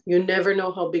 Yeah. You never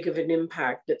know how big of an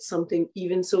impact that something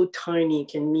even so tiny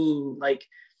can mean. Like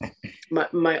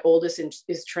my oldest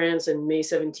is trans, and May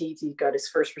 17th, he got his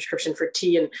first prescription for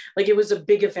tea. And like, it was a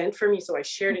big event for me. So I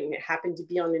shared it, and it happened to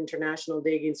be on International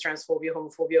Day Against Transphobia,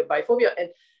 Homophobia, Biphobia. And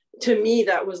to me,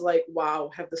 that was like, wow,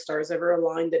 have the stars ever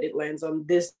aligned that it lands on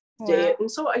this day? Wow. And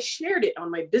so I shared it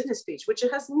on my business page, which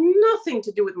it has nothing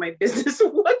to do with my business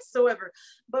whatsoever.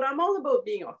 But I'm all about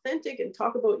being authentic and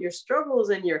talk about your struggles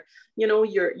and your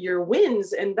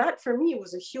wins. And that for me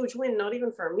was a huge win, not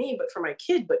even for me, but for my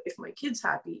kid. But if my kid's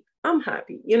happy, I'm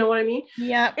happy. You know what I mean?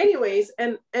 Yeah. Anyways,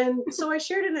 and so I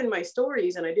shared it in my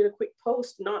stories, and I did a quick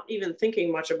post, not even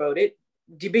thinking much about it,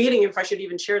 debating if I should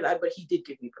even share that, but he did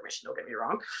give me permission, don't get me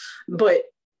wrong. But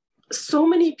so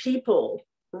many people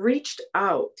reached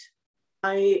out.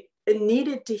 I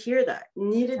needed to hear that,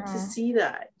 needed to see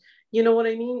that. You know what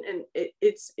I mean? And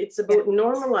it's about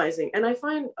normalizing. And I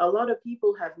find a lot of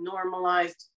people have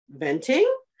normalized venting.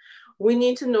 We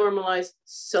need to normalize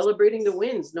celebrating the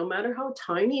wins, no matter how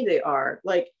tiny they are.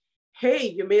 Like, hey,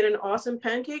 you made an awesome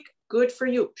pancake. Good for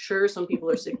you. Sure, some people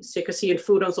are sick of seeing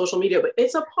food on social media, but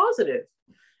it's a positive.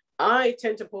 I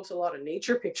tend to post a lot of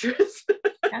nature pictures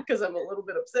because I'm a little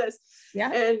bit obsessed.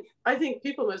 Yeah. And I think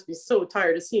people must be so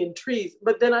tired of seeing trees.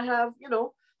 But then I have,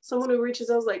 someone who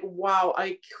reaches out, was like, wow,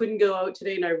 I couldn't go out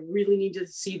today and I really need to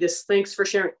see this. Thanks for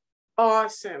sharing.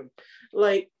 Awesome.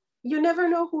 Like, you never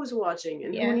know who's watching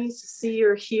and who needs to see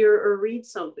or hear or read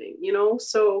something,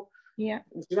 So yeah,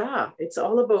 it's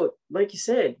all about, like you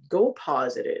said, go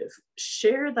positive,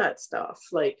 share that stuff,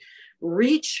 like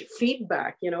reach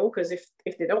feedback, because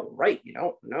if they don't write, you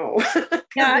don't know.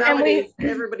 Yeah, nowadays,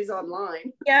 everybody's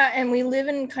online. Yeah, and we live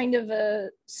in kind of a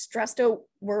stressed out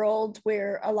world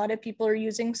where a lot of people are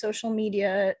using social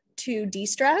media to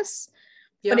de-stress.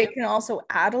 But it can also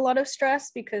add a lot of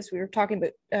stress, because we were talking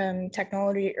about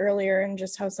technology earlier, and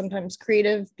just how sometimes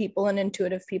creative people and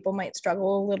intuitive people might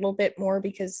struggle a little bit more,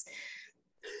 because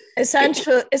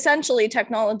essentially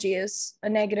technology is a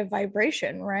negative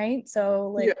vibration, right? So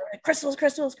like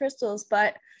crystals.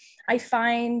 But I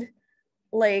find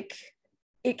like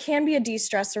it can be a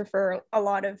de-stressor for a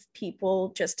lot of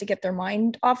people, just to get their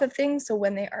mind off of things. So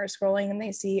when they are scrolling and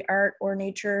they see art or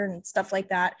nature and stuff like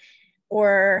that,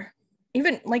 or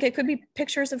even like it could be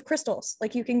pictures of crystals,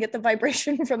 like you can get the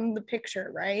vibration from the picture,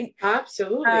 right?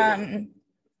 Absolutely.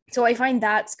 So I find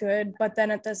that's good. But then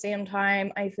at the same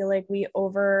time, I feel like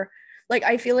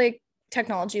I feel like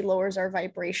technology lowers our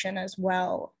vibration as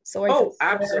well. So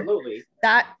absolutely,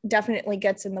 that definitely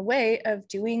gets in the way of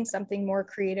doing something more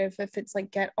creative. If it's like,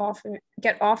 get off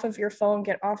of your phone,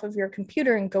 get off of your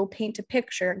computer and go paint a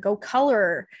picture, go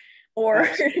color, or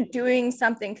doing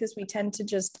something, because we tend to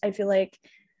just, I feel like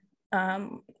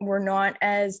we're not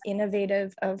as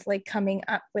innovative of like coming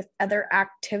up with other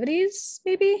activities,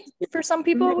 maybe for some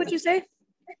people. Would you say?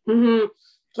 Mm-hmm.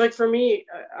 Like for me,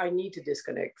 I need to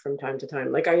disconnect from time to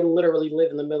time. Like I literally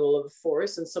live in the middle of a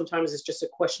forest, and sometimes it's just a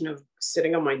question of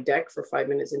sitting on my deck for 5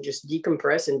 minutes and just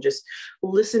decompress and just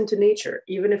listen to nature.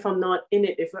 Even if I'm not in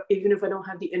it, even if I don't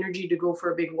have the energy to go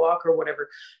for a big walk or whatever,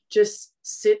 just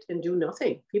sit and do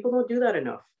nothing. People don't do that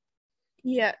enough.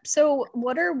 Yeah. So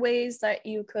what are ways that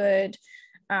you could,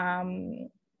 like,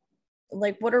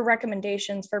 what are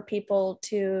recommendations for people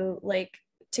to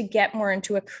get more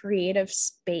into a creative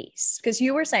space? Because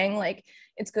you were saying like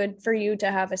it's good for you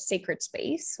to have a sacred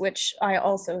space, which I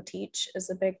also teach is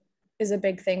a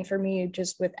big thing for me,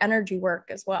 just with energy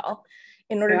work as well,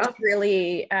 in order to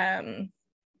really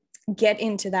get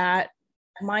into that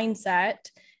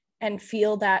mindset and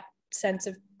feel that sense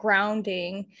of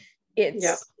grounding. It's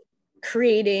Yeah.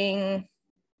 creating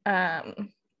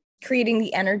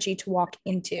the energy to walk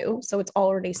into. So it's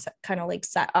already kind of like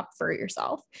set up for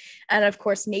yourself. And of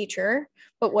course, nature.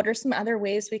 But what are some other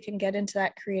ways we can get into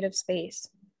that creative space?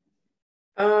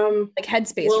 Like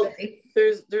headspace, well, really.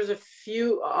 there's a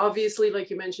few, obviously, like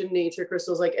you mentioned, nature,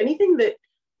 crystals, like anything that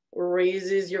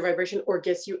raises your vibration or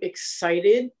gets you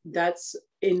excited, that's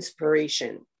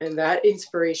inspiration. And that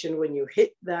inspiration, when you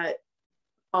hit that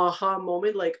aha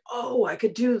moment, like, oh, I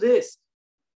could do this,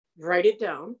 write it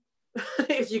down.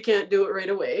 If you can't do it right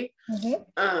away,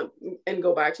 and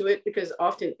go back to it, because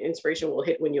often inspiration will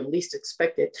hit when you least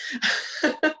expect it.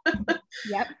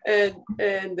 Yep.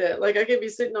 And like I could be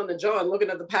sitting on the jaw and looking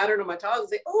at the pattern of my toes and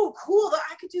say, oh, cool, that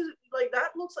I could do, like that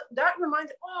looks like, that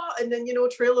reminds, oh, and then,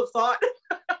 trail of thought.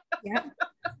 Yeah.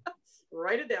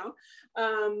 Write it down.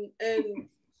 And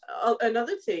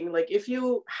another thing, like if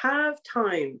you have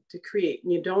time to create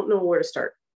and you don't know where to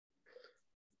start,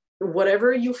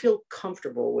 whatever you feel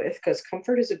comfortable with, because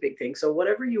comfort is a big thing. So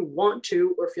whatever you want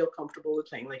to or feel comfortable with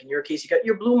playing, like in your case, you got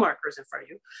your blue markers in front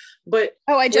of you. But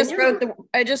I just wrote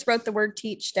the word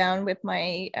teach down with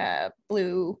my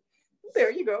blue.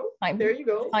 There you go. There you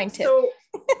go. Fine tip. So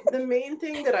the main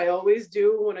thing that I always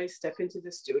do when I step into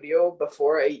the studio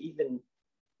before I even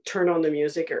turn on the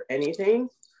music or anything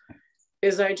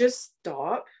is I just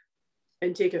stop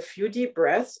and take a few deep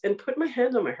breaths and put my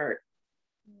hand on my heart.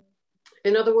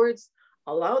 In other words,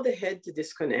 allow the head to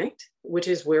disconnect, which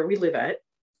is where we live at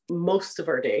most of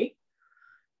our day,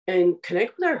 and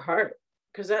connect with our heart,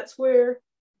 because that's where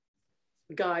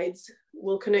guides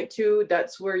will connect to.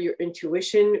 That's where your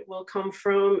intuition will come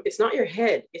from. It's not your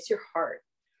head, it's your heart.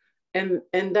 And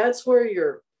that's where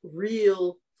your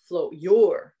real flow,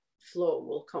 your flow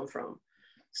will come from.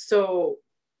 So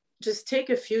just take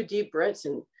a few deep breaths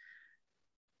and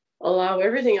allow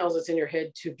everything else that's in your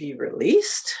head to be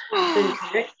released and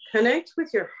connect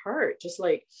with your heart. Just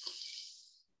like,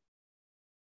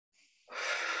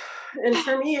 and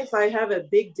for me, if I have a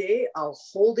big day, I'll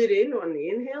hold it in on the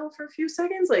inhale for a few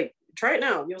seconds. Like, try it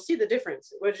now. You'll see the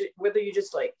difference. Whether you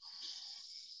just like,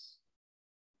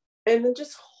 and then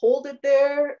just hold it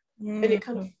there. And it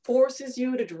kind of forces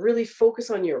you to really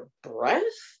focus on your breath.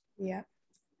 Yeah.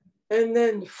 And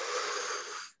then,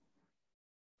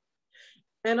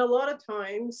 and a lot of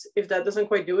times, if that doesn't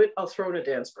quite do it, I'll throw in a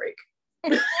dance break.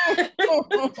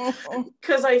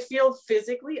 Because I feel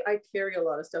physically, I carry a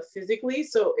lot of stuff physically.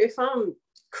 So if I'm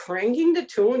cranking the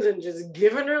tunes and just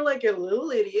giving her like a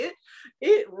little idiot,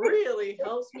 it really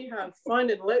helps me have fun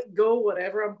and let go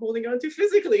whatever I'm holding on to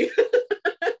physically.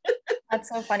 That's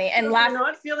so funny. And so if you're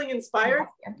not feeling inspired,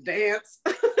 dance.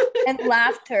 And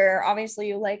laughter, obviously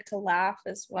you like to laugh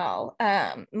as well.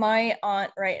 My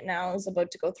aunt right now is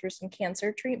about to go through some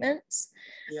cancer treatments.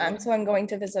 Yeah. So I'm going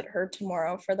to visit her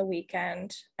tomorrow for the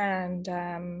weekend. And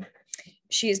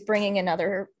she's bringing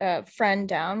another friend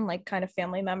down, like kind of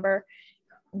family member,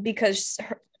 because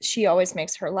she always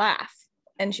makes her laugh.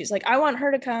 And she's like, I want her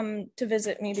to come to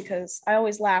visit me because I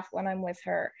always laugh when I'm with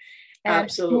her. And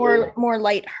absolutely more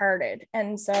lighthearted.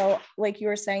 And so, like you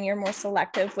were saying, you're more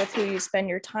selective with who you spend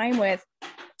your time with.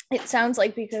 It sounds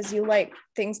like because you like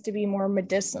things to be more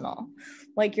medicinal.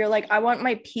 Like you're like, I want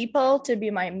my people to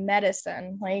be my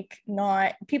medicine, like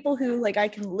not people who like I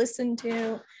can listen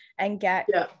to and get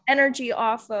energy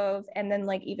off of, and then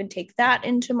like even take that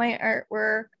into my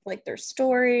artwork, like their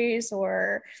stories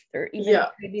or their even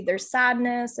maybe their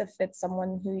sadness if it's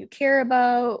someone who you care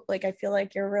about. Like I feel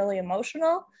like you're really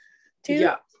emotional too.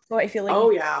 Yeah. So I feel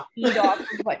like feed off of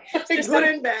what good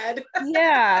and bad.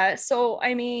 Yeah. So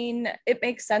I mean, it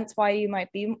makes sense why you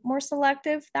might be more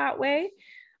selective that way.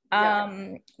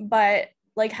 But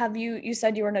like, you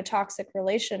said you were in a toxic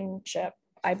relationship.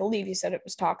 I believe you said it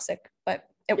was toxic, but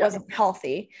it wasn't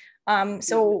healthy.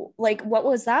 So like, what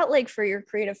was that like for your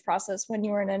creative process when you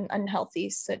were in an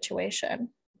unhealthy situation?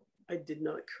 I did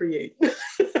not create.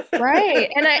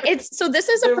 Right. And this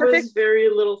is there was very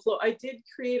little flow. I did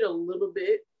create a little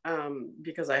bit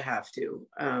because I have to.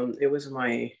 It was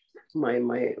my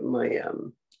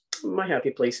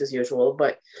happy place as usual.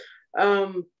 But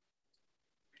and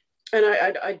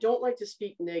I don't like to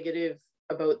speak negative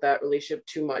about that relationship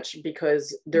too much,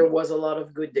 because there was a lot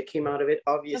of good that came out of it,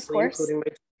 obviously,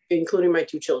 including my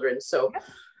two children. So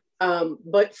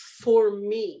but for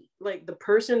me, like the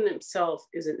person himself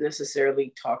isn't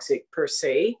necessarily toxic per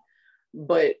se,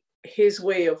 but his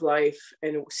way of life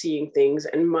and seeing things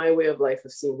and my way of life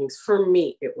of seeing things, for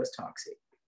me, it was toxic.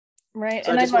 Right.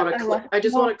 So and I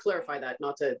just want to clarify that,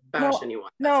 not to bash anyone.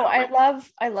 I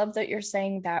love that you're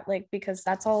saying that, like, because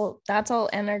that's all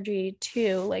energy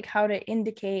too, like how to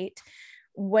indicate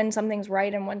when something's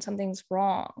right and when something's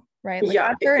wrong, right? Like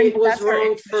Yeah, it was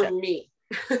wrong for me.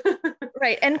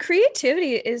 Right. And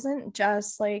creativity isn't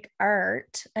just like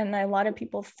art. And a lot of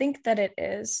people think that it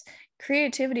is.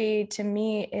 Creativity to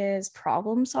me is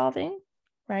problem solving,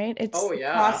 right?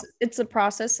 It's a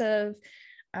process of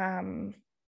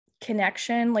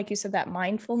connection, like you said, that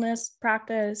mindfulness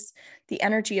practice, the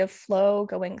energy of flow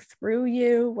going through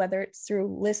you, whether it's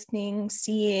through listening,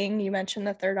 seeing, you mentioned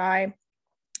the third eye,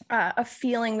 a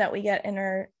feeling that we get in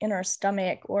our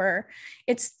stomach, or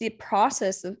it's the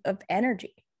process of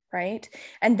energy, right?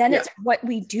 And then it's what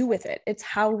we do with it. It's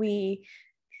how we,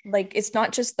 like, it's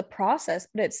not just the process,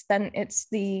 but it's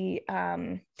the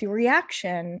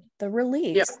reaction, the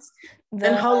release,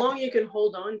 and how long you can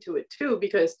hold on to it too.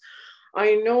 Because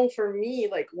I know for me,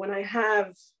 like when I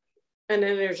have an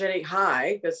energetic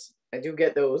high, because I do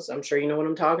get those, I'm sure you know what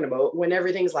I'm talking about, when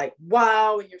everything's like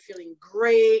wow and you're feeling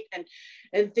great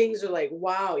and things are like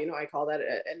wow, you know, I call that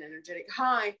an energetic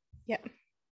high. Yeah,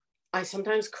 I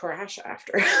sometimes crash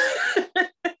after.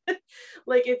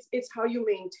 Like it's how you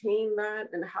maintain that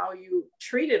and how you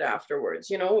treat it afterwards.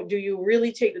 You know, do you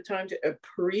really take the time to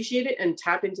appreciate it and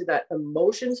tap into that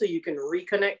emotion so you can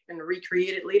reconnect and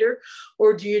recreate it later,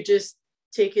 or do you just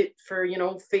take it for, you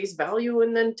know, face value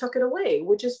and then tuck it away,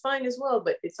 which is fine as well?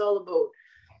 But it's all about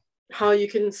how you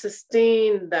can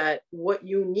sustain that, what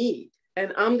you need.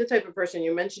 And I'm the type of person,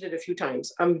 you mentioned it a few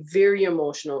times, I'm very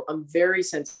emotional, I'm very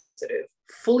sensitive,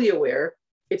 fully aware.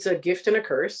 It's a gift and a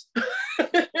curse,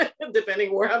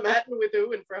 depending where I'm at and with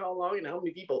who and for how long and how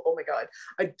many people. Oh my God,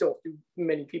 I don't do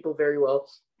many people very well.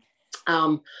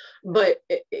 But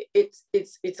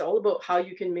it's all about how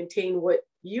you can maintain what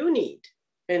you need.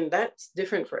 And that's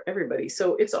different for everybody.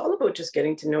 So it's all about just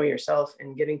getting to know yourself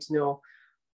and getting to know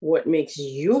what makes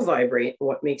you vibrate,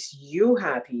 what makes you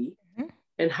happy,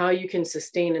 and how you can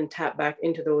sustain and tap back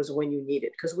into those when you need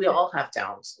it. Because we all have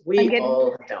downs.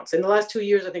 All have downs. In the last 2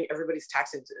 years, I think everybody's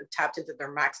tapped into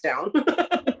their max down.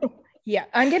 Yeah,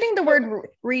 I'm getting the word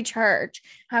recharge.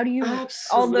 How do you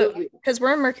because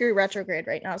we're in Mercury retrograde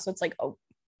right now, so it's like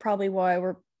probably why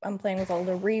I'm playing with all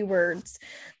the words,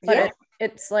 but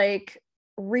it's like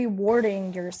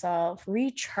rewarding yourself,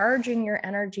 recharging your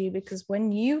energy, because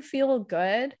when you feel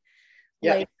good,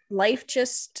 like life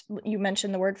just, you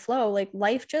mentioned the word flow, like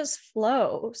life just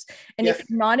flows. And if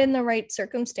you're not in the right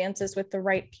circumstances with the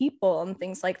right people and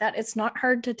things like that, it's not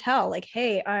hard to tell, like,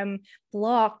 hey, I'm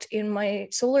blocked in my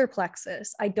solar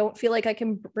plexus, I don't feel like I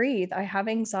can breathe, I have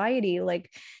anxiety.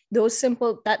 Like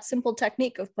that simple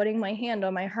technique of putting my hand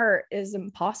on my heart is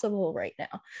impossible right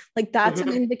now. Like that's an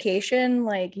indication,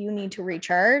 like you need to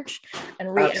recharge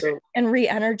and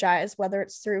re-energize, whether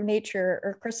it's through nature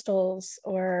or crystals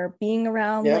or being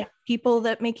around like people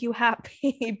that make you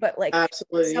happy. But like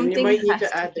absolutely, and you might need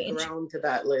to add the ground to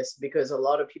that list, because a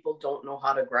lot of people don't know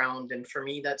how to ground, and for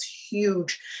me that's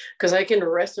huge, because I can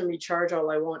rest and recharge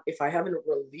all I want. If I haven't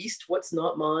released what's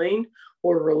not mine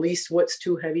or released what's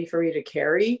too heavy for me to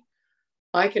carry,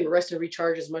 I can rest and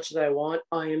recharge as much as I want.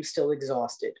 I am still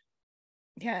exhausted.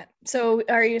 Yeah. So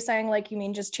are you saying, like, you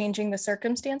mean just changing the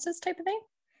circumstances type of thing?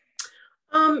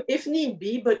 If need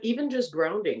be, but even just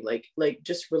grounding, like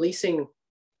just releasing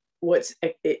what's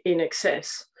in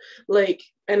excess, like,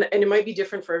 and it might be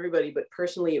different for everybody, but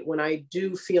personally, when I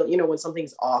do feel, you know, when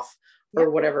something's off or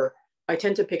whatever, I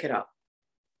tend to pick it up.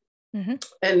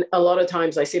 And a lot of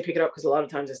times I say pick it up because a lot of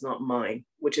times it's not mine,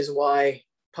 which is why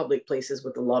public places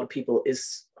with a lot of people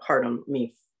is hard on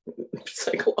me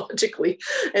psychologically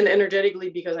and energetically,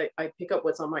 because I pick up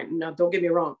what's on mine. Now, don't get me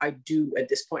wrong, I do at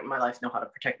this point in my life know how to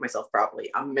protect myself properly.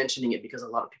 I'm mentioning it because a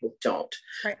lot of people don't.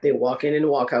 They walk in and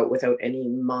walk out without any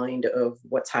mind of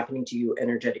what's happening to you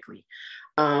energetically.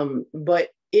 But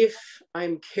if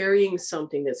I'm carrying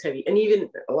something that's heavy, and even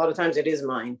a lot of times it is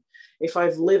mine, if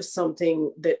I've lived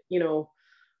something that, you know,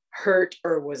 hurt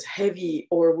or was heavy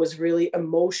or was really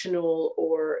emotional,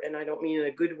 or, and I don't mean in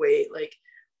a good way, like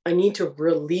I need to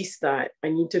release that. I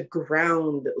need to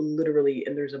ground, literally.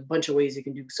 And there's a bunch of ways you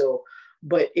can do so.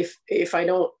 But if I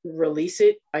don't release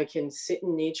it, I can sit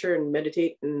in nature and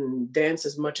meditate and dance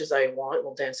as much as I want.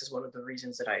 Well, dance is one of the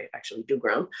reasons that I actually do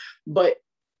ground. But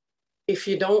if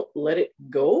you don't let it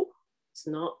go, it's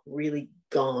not really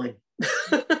gone.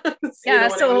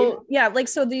 Like,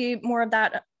 so the more of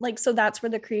that, like, so that's where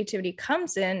the creativity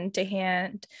comes in to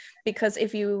hand, because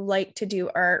if you like to do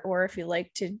art, or if you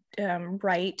like to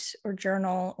write or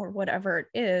journal or whatever it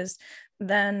is,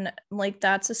 then like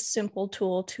that's a simple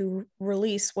tool to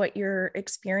release what you're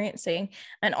experiencing,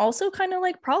 and also kind of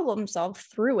like problem solve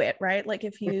through it, right? Like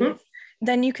if you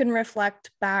then you can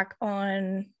reflect back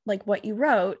on like what you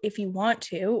wrote if you want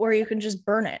to, or you can just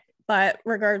burn it. but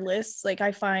regardless, like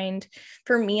I find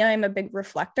for me, I'm a big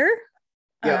reflector.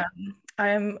 Yeah.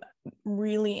 I'm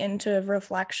really into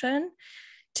reflection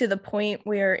to the point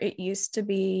where it used to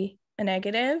be a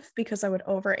negative because I would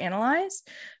overanalyze.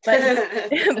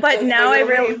 But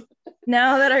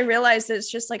now that I realize it's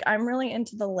just like I'm really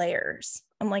into the layers.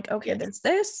 I'm like, okay, there's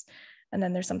this, and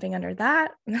then there's something under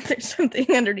that, and then there's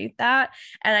something underneath that.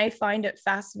 And I find it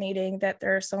fascinating that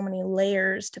there are so many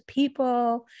layers to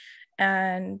people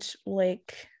and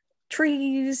like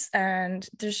trees, and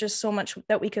there's just so much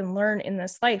that we can learn in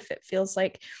this life. It feels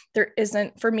like there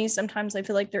isn't, for me, sometimes I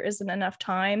feel like there isn't enough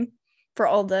time for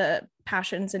all the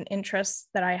passions and interests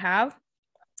that I have.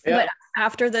 But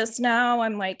after this now,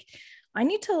 I'm like, I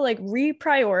need to like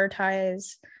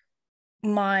reprioritize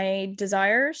my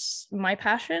desires, my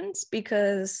passions,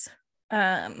 because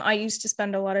I used to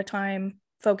spend a lot of time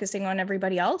focusing on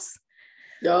everybody else.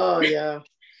 Oh yeah.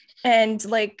 And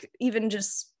like even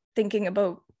just thinking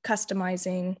about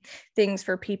customizing things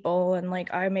for people, and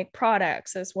like I make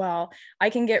products as well,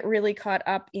 I can get really caught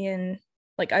up in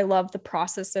like, I love the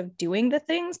process of doing the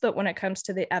things, but when it comes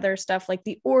to the other stuff, like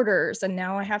the orders, and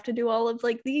now I have to do all of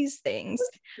like these things,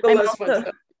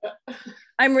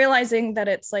 I'm realizing that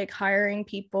it's like hiring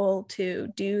people to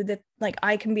do the, like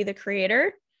I can be the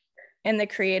creator and the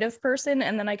creative person,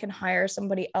 and then I can hire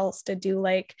somebody else to do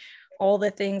like all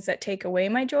the things that take away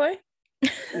my joy.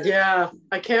 Yeah,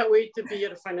 I can't wait to be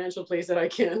at a financial place that I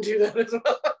can do that as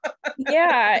well.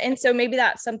 Yeah, and so maybe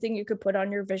that's something you could put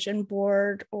on your vision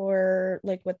board, or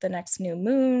like with the next new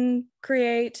moon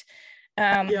create.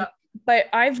 But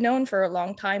I've known for a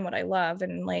long time what I love,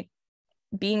 and like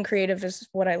being creative is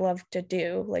what I love to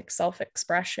do, like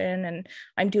self-expression, and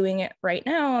I'm doing it right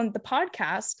now on the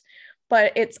podcast.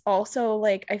 But it's also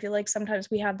like, I feel like sometimes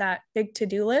we have that big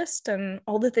to-do list and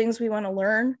all the things we want to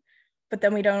learn, but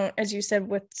then we don't, as you said,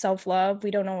 with self-love,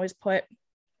 we don't always put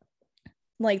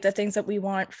like the things that we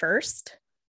want first,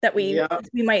 that we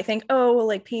might think, oh, well,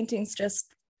 like painting's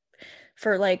just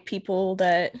for like people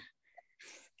that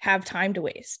have time to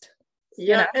waste.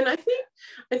 Yeah. And I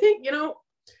think, you know,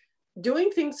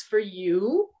 doing things for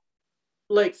you,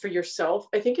 like for yourself,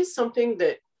 I think is something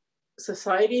that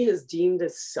society has deemed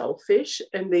as selfish,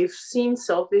 and they've seen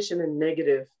selfish in a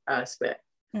negative aspect.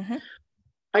 Mm-hmm.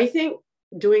 I think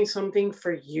doing something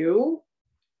for you,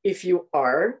 if you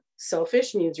are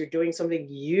selfish, means you're doing something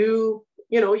you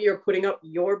know, you're putting up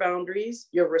your boundaries,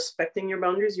 you're respecting your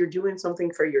boundaries, you're doing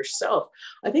something for yourself.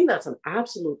 I think that's an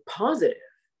absolute positive.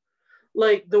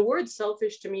 Like the word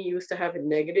selfish to me used to have a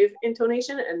negative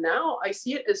intonation, and now I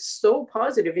see it as so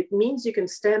positive. It means you can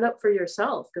stand up for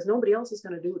yourself because nobody else is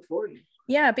going to do it for you.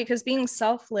 Yeah, because being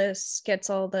selfless gets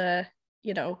all the,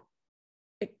 you know,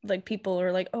 like people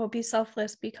are like, oh, be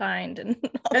selfless, be kind, and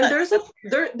there's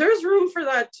room for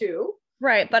that too,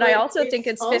 right? But I also think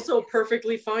it's also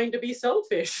perfectly fine to be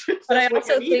selfish. But I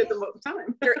also think at the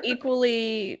time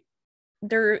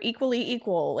they're equally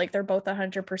equal, like they're both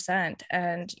 100%.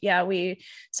 And yeah, we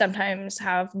sometimes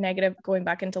have negative, going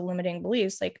back into limiting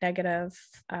beliefs, like negative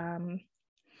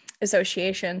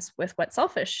associations with what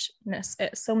selfishness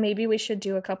is. So maybe we should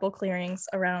do a couple clearings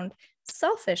around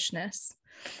selfishness.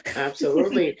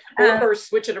 Absolutely. Or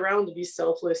switch it around to be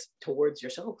selfless towards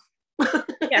yourself.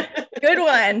 Yeah, good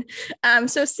one.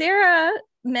 So Sarah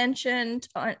mentioned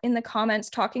in the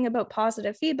comments talking about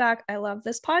positive feedback. I love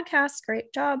this podcast.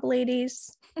 Great job,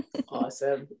 ladies.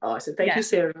 Awesome. Thank you,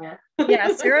 Sarah.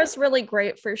 Yeah, Sarah's really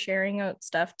great for sharing out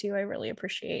stuff too. I really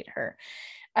appreciate her.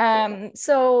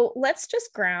 So let's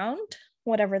just ground,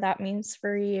 whatever that means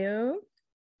for you.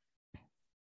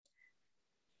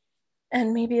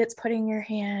 And maybe it's putting your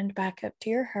hand back up to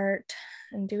your heart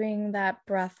and doing that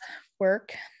breath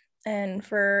work. And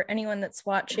for anyone that's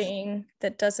watching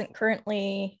that doesn't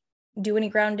currently do any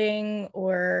grounding,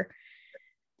 or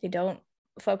they don't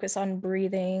focus on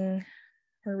breathing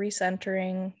or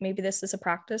recentering, maybe this is a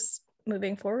practice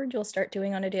moving forward you'll start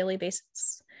doing on a daily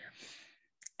basis.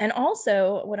 And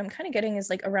also what I'm kind of getting is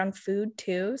like around food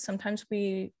too. Sometimes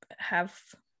we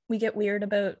get weird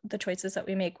about the choices that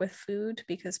we make with food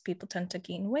because people tend to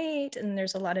gain weight, and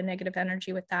there's a lot of negative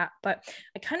energy with that. But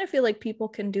I kind of feel like people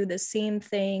can do the same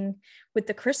thing with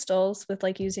the crystals, with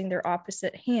like using their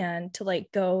opposite hand to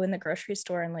like go in the grocery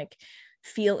store and like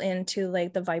feel into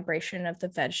like the vibration of the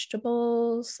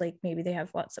vegetables. Like maybe they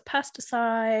have lots of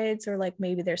pesticides, or like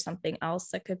maybe there's something else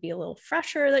that could be a little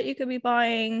fresher that you could be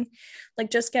buying. Like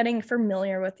just getting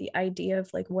familiar with the idea of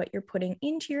like what you're putting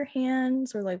into your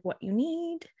hands, or like what you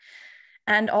need.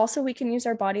 And also we can use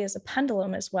our body as a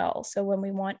pendulum as well. So when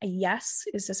we want a yes,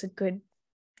 is this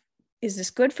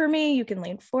good for me? You can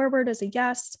lean forward as a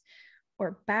yes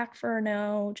or back for a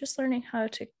no. Just learning how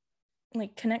to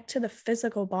like connect to the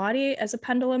physical body as a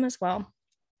pendulum as well.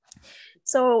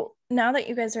 So now that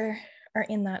you guys are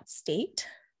in that state,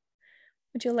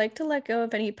 would you like to let go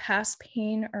of any past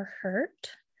pain or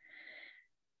hurt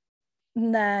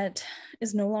that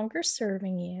is no longer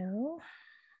serving you?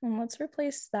 And let's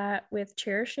replace that with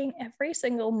cherishing every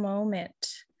single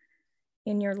moment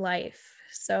in your life.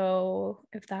 So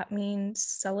if that means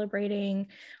celebrating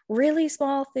really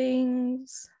small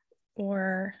things,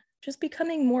 or just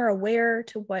becoming more aware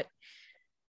to what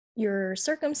your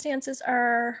circumstances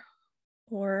are,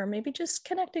 or maybe just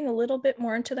connecting a little bit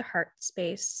more into the heart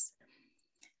space.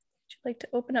 Would you like to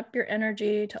open up your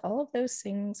energy to all of those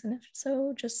things? And if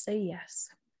so, just say yes.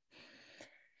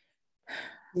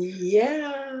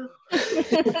 Yeah.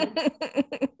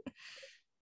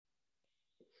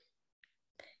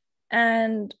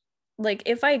 And like,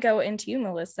 if I go into you,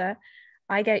 Melissa,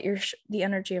 I get the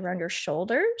energy around your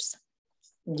shoulders.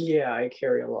 Yeah, I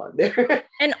carry a lot there.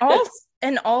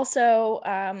 and also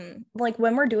like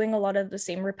when we're doing a lot of the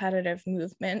same repetitive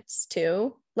movements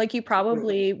too, like you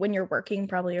probably, when you're working,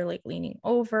 probably are like leaning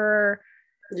over.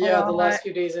 Yeah, the last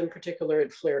few days in particular,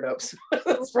 it flared up. So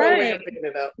that's probably I'm picking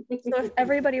it up. So if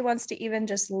everybody wants to even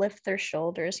just lift their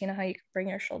shoulders, you know how you can bring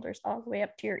your shoulders all the way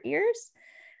up to your ears,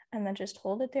 and then just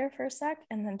hold it there for a sec,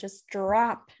 and then just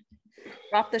drop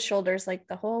the shoulders, like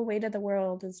the whole weight of the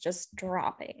world is just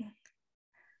dropping.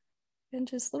 And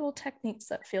just little techniques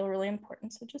that feel really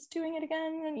important. So just doing it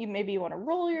again, and maybe you want to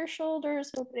roll your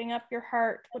shoulders, opening up your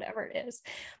heart, whatever it is.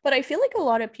 But I feel like a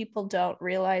lot of people don't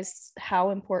realize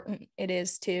how important it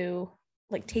is to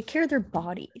like take care of their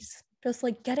bodies, just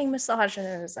like getting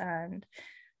massages and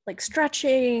like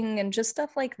stretching and just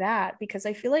stuff like that, because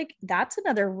I feel like that's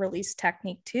another release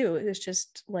technique too. It's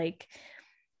just like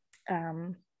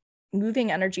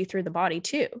moving energy through the body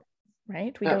too,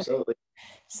 right? Absolutely.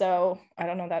 So I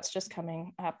don't know, that's just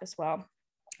coming up as well.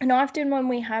 And often when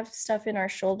we have stuff in our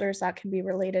shoulders, that can be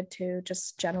related to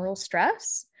just general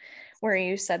stress, where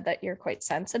you said that you're quite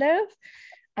sensitive.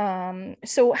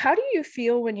 So how do you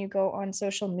feel when you go on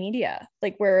social media,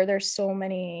 like where there's so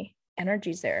many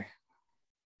energies there?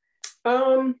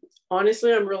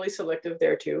 Honestly, I'm really selective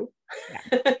there too.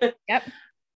 Yeah. Yep.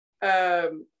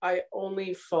 I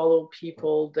only follow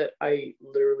people that I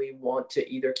literally want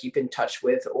to either keep in touch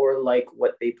with or like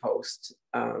what they post.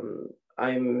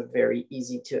 I'm very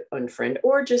easy to unfriend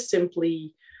or just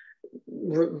simply,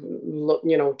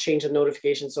 change the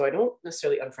notification. So I don't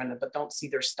necessarily unfriend them, but don't see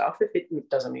their stuff if it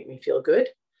doesn't make me feel good.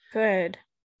 Good.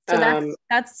 So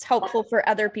that's helpful for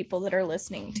other people that are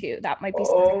listening too. That might be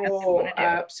something that they want to do.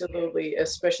 Absolutely.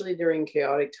 Especially during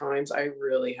chaotic times, I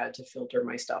really had to filter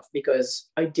my stuff because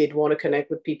I did want to connect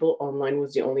with people. Online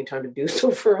was the only time to do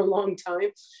so for a long time.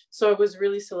 So I was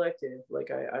really selective.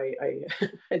 Like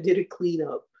I did a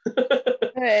cleanup.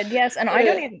 Good. Yes. And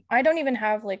I don't even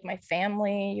have like my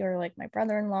family or like my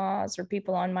brother-in-laws or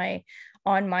people on my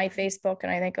Facebook.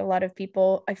 And I think a lot of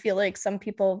people, I feel like some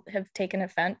people have taken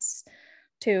offense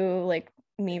to like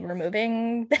me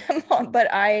removing them, but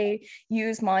I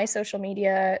use my social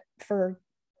media for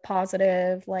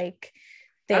positive like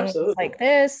things. Absolutely. Like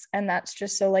this, and that's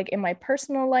just so like in my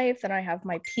personal life, then I have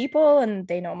my people and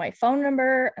they know my phone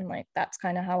number, and like that's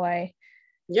kind of how I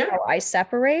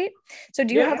separate. So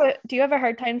do you have a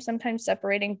hard time sometimes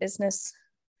separating business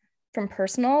from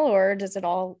personal, or does it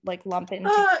all like lump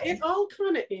into it all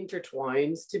kind of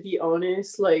intertwines, to be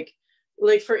honest.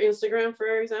 Like for Instagram,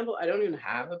 for example, I don't even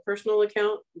have a personal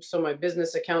account. So my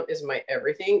business account is my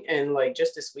everything. And like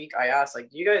just this week I asked,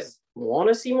 like, do you guys want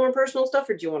to see more personal stuff,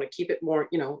 or do you want to keep it more,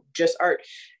 just art?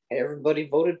 Everybody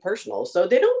voted personal, so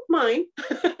they don't mind.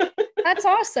 That's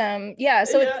awesome. Yeah.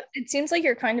 So it seems like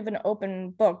you're kind of an open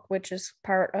book, which is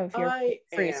part of your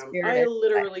free spirit. I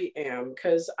literally am.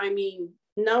 Because I mean,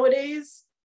 nowadays,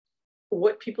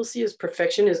 what people see as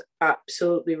perfection is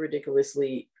absolutely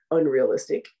ridiculously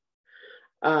unrealistic.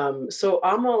 So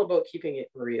I'm all about keeping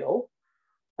it real,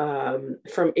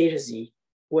 from A to Z,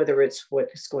 whether it's what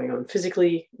is going on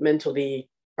physically, mentally,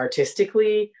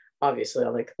 artistically. Obviously, I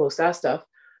like to post that stuff,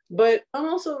 but I'm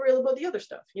also real about the other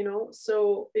stuff,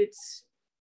 so it's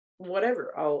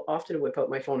whatever. I'll often whip out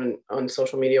my phone on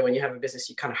social media. When you have a business,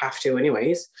 you kind of have to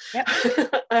anyways. Yep.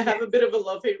 I have a bit of a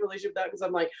love-hate relationship with that, because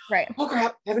I'm like, right, oh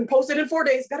crap, haven't posted in 4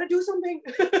 days, gotta do something.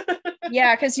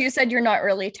 Yeah, because you said you're not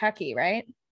really techie, right?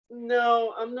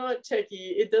 No, I'm not techie.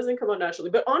 It doesn't come out naturally.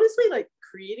 But honestly, like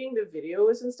creating the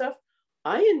videos and stuff,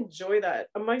 I enjoy that.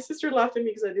 My sister laughed at me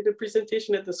because I did a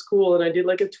presentation at the school and I did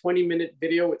like a 20-minute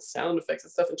video with sound effects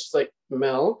and stuff. And she's like,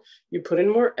 Mel, you put in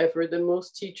more effort than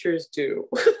most teachers do.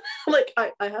 Like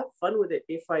I have fun with it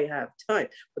if I have time,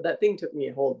 but that thing took me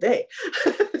a whole day.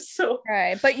 So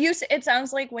right. But it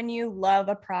sounds like when you love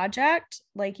a project,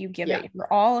 like you give yeah, it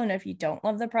your all. And if you don't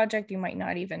love the project, you might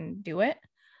not even do it.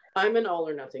 I'm an all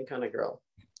or nothing kind of girl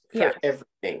Yeah. for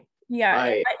everything. Yeah.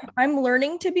 I I'm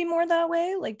learning to be more that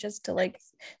way, like just to like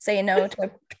say no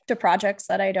to projects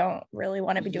that I don't really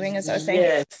want to be doing. As I was saying,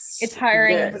 it's yes,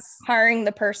 yes, hiring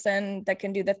the person that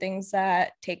can do the things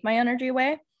that take my energy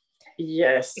away.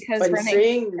 yes. Because And running,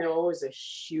 saying no is a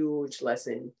huge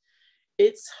lesson.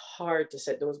 It's hard to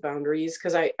set those boundaries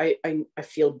because I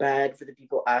feel bad for the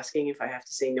people asking if I have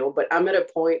to say no, but I'm at a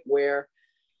point where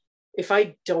if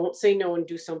I don't say no and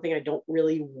do something I don't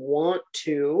really want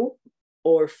to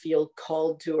or feel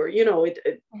called to, or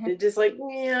it just like,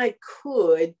 yeah, I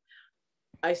could,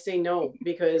 I say no,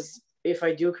 because if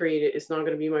I do create it, it's not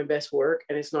going to be my best work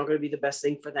and it's not going to be the best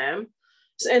thing for them.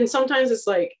 And sometimes it's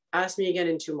like, ask me again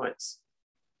in 2 months,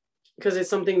 because it's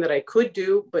something that I could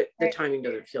do, but the right. timing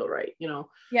doesn't feel right.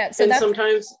 Yeah. So And that's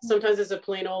sometimes it's a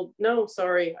plain old no,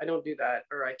 sorry, I don't do that,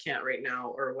 or I can't right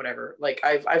now, or whatever. Like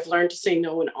I've learned to say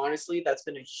no, and honestly, that's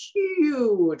been a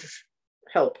huge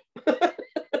help.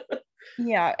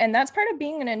 yeah. And that's part of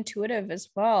being an intuitive as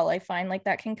well. I find like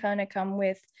that can kind of come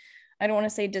with, I don't want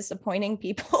to say disappointing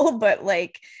people, but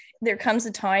like there comes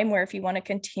a time where if you want to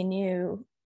continue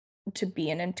to be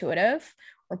an intuitive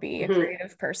or be a Mhm.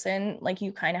 creative person, like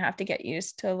you kind of have to get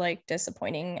used to like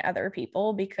disappointing other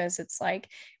people, because it's like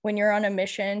when you're on a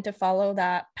mission to follow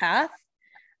that path,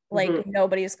 like Mhm.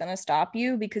 nobody's going to stop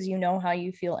you, because you know how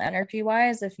you feel energy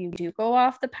wise if you do go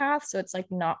off the path. So it's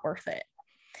like not worth it.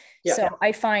 Yeah, So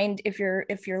I find if you're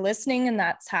listening and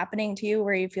that's happening to you,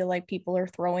 where you feel like people are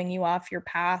throwing you off your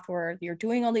path, or you're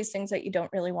doing all these things that you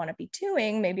don't really want to be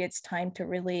doing, maybe it's time to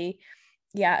really,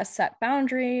 yeah, set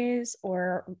boundaries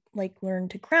or like learn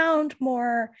to ground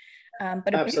more.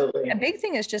 But a absolutely. big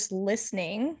thing is just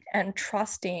listening and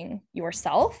trusting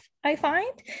yourself, I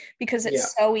find, because Yeah,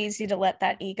 it's so easy to let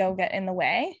that ego get in the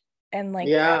way and like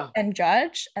yeah, and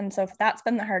judge. And so that's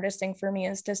been the hardest thing for me,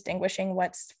 is distinguishing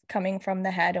what's coming from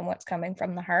the head and what's coming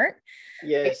from the heart,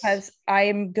 yes, because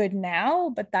I'm good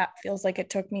now, but that feels like it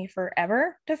took me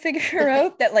forever to figure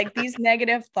out that like these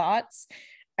negative thoughts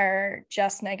are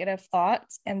just negative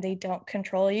thoughts and they don't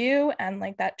control you, and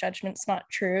like that judgment's not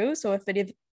true. So if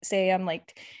say I'm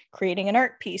like creating an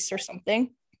art piece or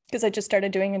something, because I just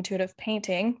started doing intuitive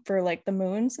painting for like the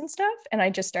moons and stuff, and I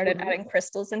just started Mhm. adding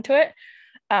crystals into it.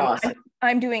 Awesome.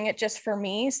 I'm doing it just for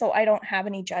me, so I don't have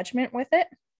any judgment with it.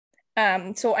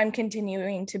 So I'm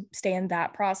continuing to stay in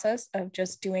that process of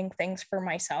just doing things for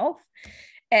myself,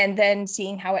 and then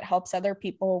seeing how it helps other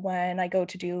people when I go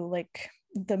to do like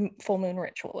the full moon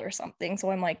ritual or something.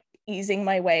 So I'm like easing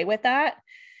my way with that.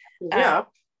 Um, Yeah,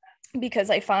 because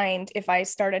I find if I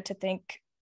started to think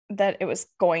that it was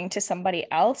going to somebody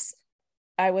else,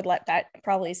 I would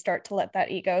probably start to let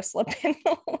that ego slip in a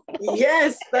little.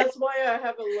 yes, that's why I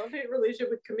have a love-hate relationship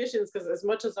with commissions, because as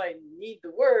much as I need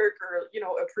the work or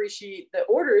appreciate the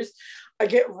orders, I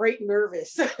get right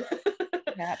nervous.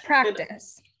 Yeah, and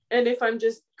practice. and if I'm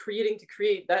just creating to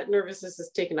create, that nervousness is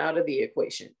taken out of the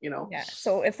equation. Yeah.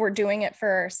 So if we're doing it for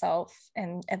ourselves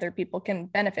and other people can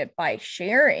benefit by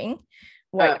sharing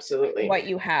Absolutely. what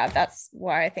you have, that's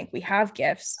why I think we have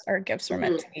gifts. Our gifts are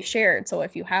meant to be shared. So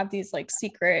if you have these like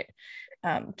secret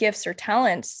gifts or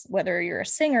talents, whether you're a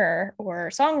singer or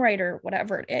a songwriter,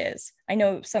 whatever it is, I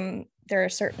know there are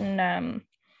certain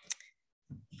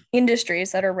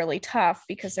industries that are really tough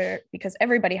because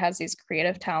everybody has these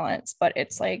creative talents, but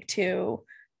it's like to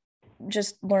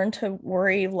just learn to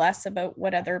worry less about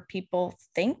what other people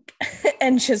think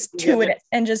and just do Yeah, it,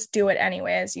 and just do it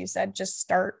anyway. As you said, just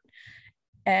start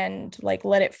and like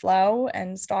let it flow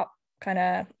and stop kind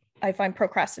of. I find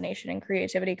procrastination and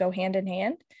creativity go hand in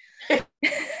hand. Do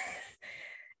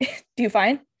you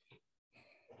find?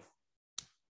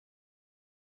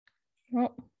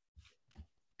 Well,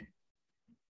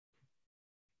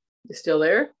 you still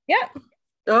there? yeah.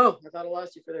 Oh, I thought I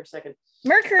lost you for a second.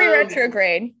 Mercury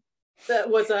retrograde. That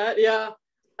was that. Yeah.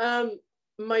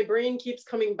 My brain keeps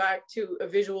coming back to a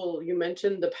visual. You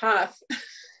mentioned the path.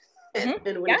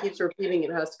 And when Yeah. it keeps repeating,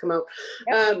 it has to come out.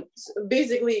 Yep. So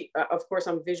basically, of course,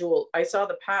 I'm visual. I saw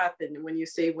the path, and when you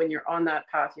say when you're on that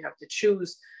path, you have to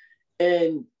choose.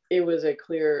 And it was a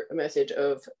clear message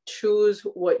of choose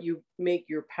what you make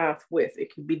your path with.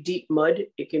 It can be deep mud,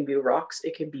 it can be rocks,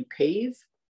 it can be pave.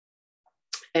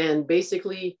 And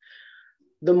basically,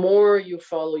 the more you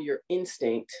follow your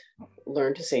instinct,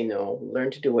 learn to say no,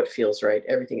 learn to do what feels right,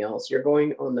 everything else, you're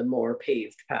going on the more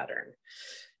paved pattern.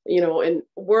 And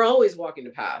we're always walking the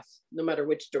path, no matter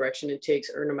which direction it takes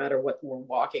or no matter what we're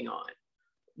walking on.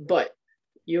 but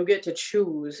you get to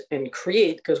choose and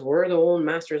create, because we're the own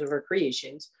masters of our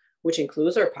creations, which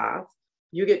includes our path.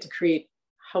 You get to create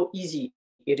how easy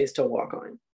it is to walk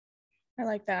on. I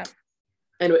like that.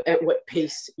 And at what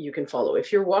pace you can follow.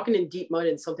 If you're walking in deep mud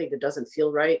and something that doesn't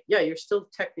feel right, yeah, you're still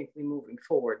technically moving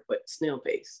forward, but snail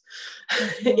pace.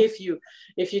 Mm-hmm.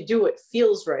 if you do what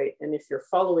feels right, and if you're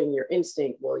following your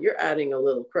instinct, well, you're adding a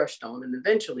little crush down. And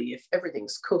eventually, if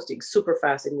everything's coasting super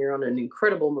fast and you're on an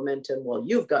incredible momentum, well,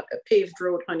 you've got a paved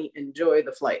road, honey. Enjoy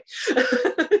the flight.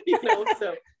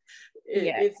 So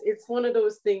it's one of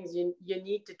those things you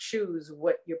need to choose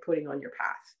what you're putting on your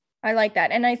path. I like that.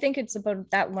 And I think it's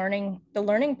about that the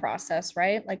learning process,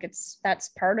 right? Like that's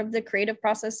part of the creative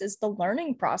process, is the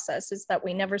learning process, is that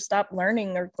we never stop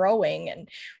learning or growing.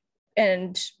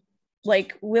 And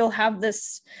like, we'll have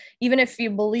this, even if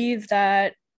you believe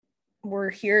that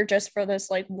we're here just for this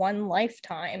like one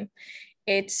lifetime,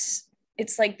 it's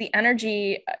like the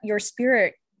energy, your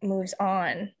spirit moves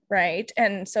on, right?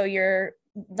 And so you're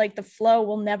like, the flow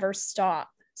will never stop.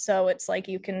 So it's like,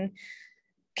 you can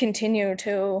continue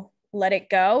to let it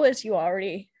go, as you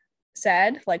already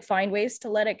said, like find ways to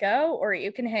let it go, or you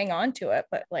can hang on to it,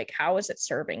 but like, how is it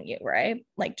serving you, right?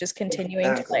 Like just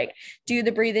continuing to like do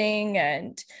the breathing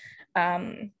and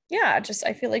just,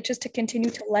 I feel like just to continue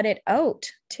to let it out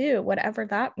too, whatever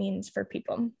that means for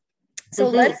people. So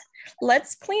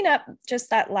let's clean up just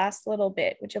that last little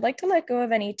bit. Would you like to let go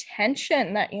of any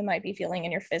tension that you might be feeling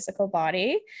in your physical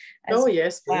body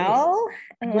yes, well?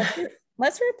 And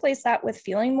let's replace that with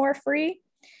feeling more free,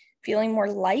 feeling more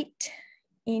light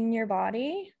in your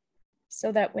body,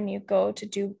 so that when you go to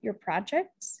do your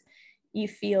projects, you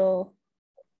feel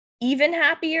even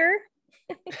happier.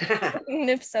 And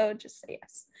if so, just say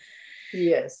yes.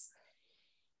 Yes.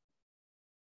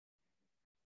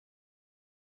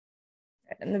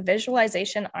 And the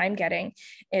visualization I'm getting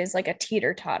is like a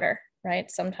teeter-totter, right?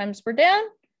 Sometimes we're down,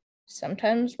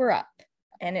 sometimes we're up.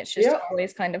 And it's just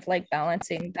always kind of like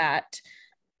balancing that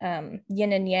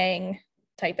yin and yang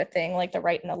type of thing, like the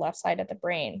right and the left side of the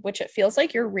brain, which it feels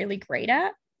like you're really great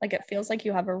at. Like, it feels like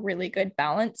you have a really good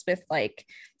balance with like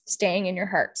staying in your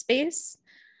heart space,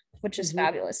 which is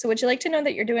fabulous. So would you like to know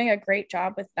that you're doing a great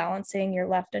job with balancing your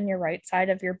left and your right side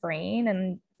of your brain,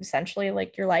 and essentially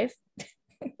like your life?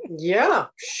 Yeah,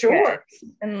 sure.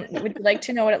 And would you like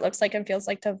to know what it looks like and feels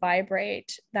like to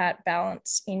vibrate that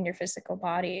balance in your physical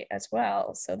body as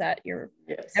well, so that your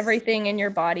everything in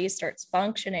your body starts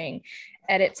functioning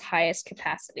at its highest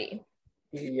capacity?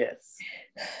 Yes.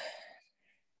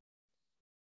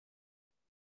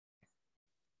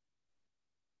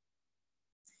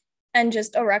 And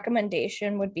just a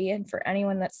recommendation would be, and for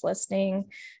anyone that's listening,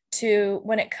 to,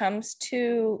 when it comes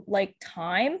to like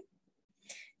time,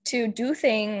 to do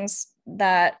things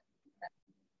that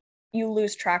you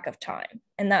lose track of time.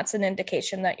 And that's an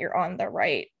indication that you're on the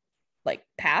right like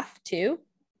path too.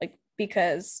 Like,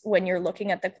 because when you're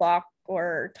looking at the clock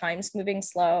or time's moving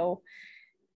slow,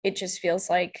 it just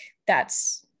feels like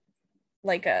that's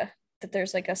like that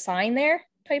there's like a sign there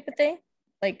type of thing.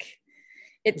 Like,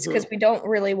 it's because we don't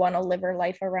really want to live our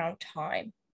life around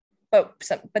time.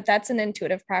 But that's an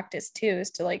intuitive practice too,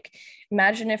 is to like,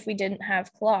 imagine if we didn't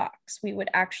have clocks, we would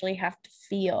actually have to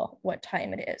feel what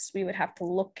time it is. We would have to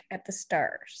look at the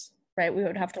stars, right? We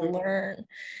would have to learn.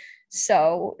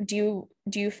 So do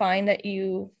you find that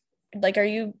you like,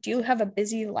 do you have a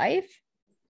busy life?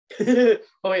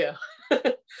 Oh yeah.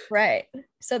 Right.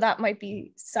 So that might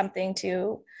be something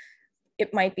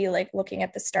it might be like looking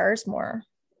at the stars more,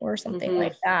 or something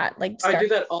like that. Like, I do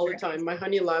that all the time. My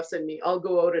honey laughs at me. I'll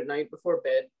go out at night before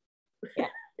bed.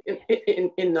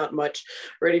 in not much,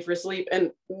 ready for sleep.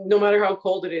 And no matter how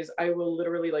cold it is, I will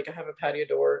literally, like, I have a patio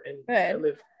door, and I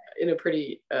live in a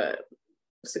pretty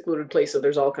secluded place, so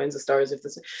there's all kinds of stars.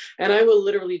 And I will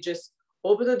literally just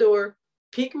open the door,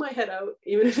 peek my head out,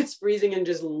 even if it's freezing, and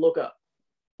just look up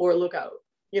or look out,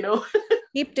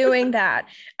 Keep doing that.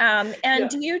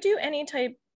 Do you do any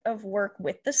type of work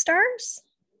with the stars?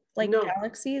 Like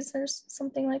galaxies or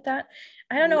something like that?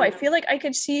 I don't know. I feel like I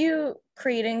could see you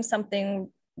creating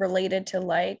something related to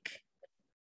like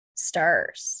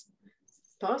stars.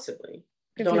 Possibly.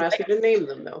 Don't ask me to name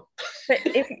them though. But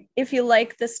if you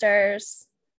like the stars,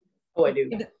 I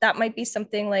do. That might be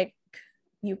something like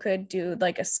you could do,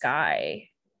 like a sky,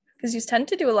 because you tend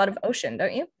to do a lot of ocean,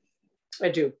 don't you? I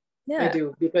do. Yeah. I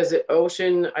do, because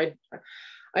ocean,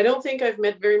 I don't think I've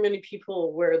met very many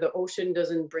people where the ocean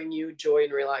doesn't bring you joy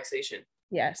and relaxation.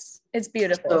 Yes, it's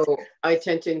beautiful. So I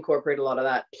tend to incorporate a lot of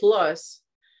that. Plus,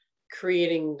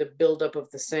 creating the buildup of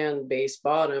the sand base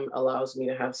bottom allows me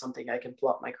to have something I can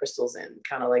plop my crystals in,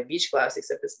 kind of like beach glass,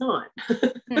 except it's not.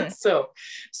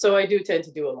 So I do tend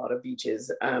to do a lot of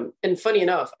beaches. And funny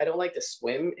enough, I don't like to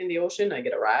swim in the ocean. I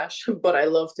get a rash, but I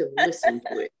love to listen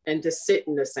to it and to sit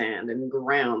in the sand and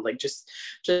ground. Like just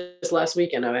last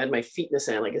weekend, I had my feet in the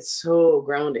sand. Like it's so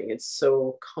grounding. It's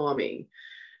so calming.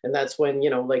 And that's when,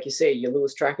 you know, like you say, you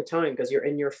lose track of time because you're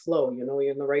in your flow, you know,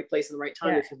 you're in the right place in the right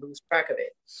time if you lose track of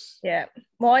it. Yeah.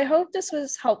 Well, I hope this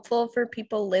was helpful for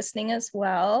people listening as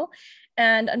well.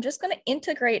 And I'm just going to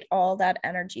integrate all that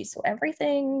energy. So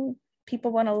everything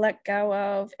people want to let go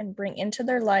of and bring into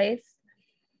their life,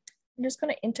 I'm just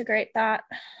going to integrate that.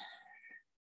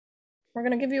 We're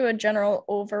going to give you a general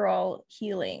overall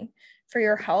healing for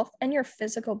your health and your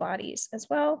physical bodies as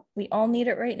well. We all need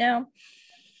it right now.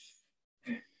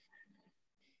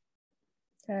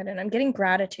 Good. And I'm getting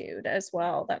gratitude as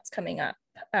well. That's coming up.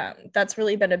 That's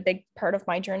really been a big part of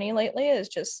my journey lately, is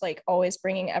just like always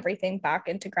bringing everything back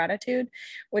into gratitude,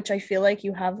 which I feel like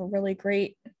you have a really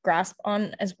great grasp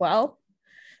on as well.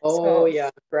 Oh,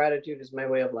 yeah. Gratitude is my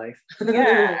way of life.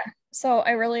 Yeah. So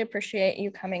I really appreciate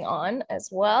you coming on as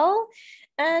well.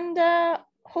 And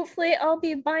hopefully I'll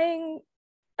be buying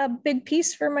a big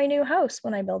piece for my new house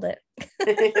when I build it.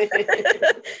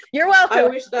 You're welcome. I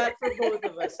wish that for both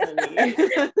of us, honey.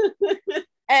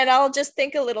 And I'll just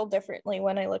think a little differently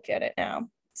when I look at it now.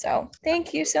 So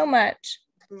thank you so much.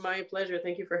 My pleasure.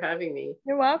 Thank you for having me.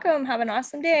 You're welcome. Have an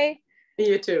awesome day.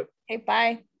 You too. Okay,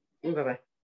 bye. Bye-bye.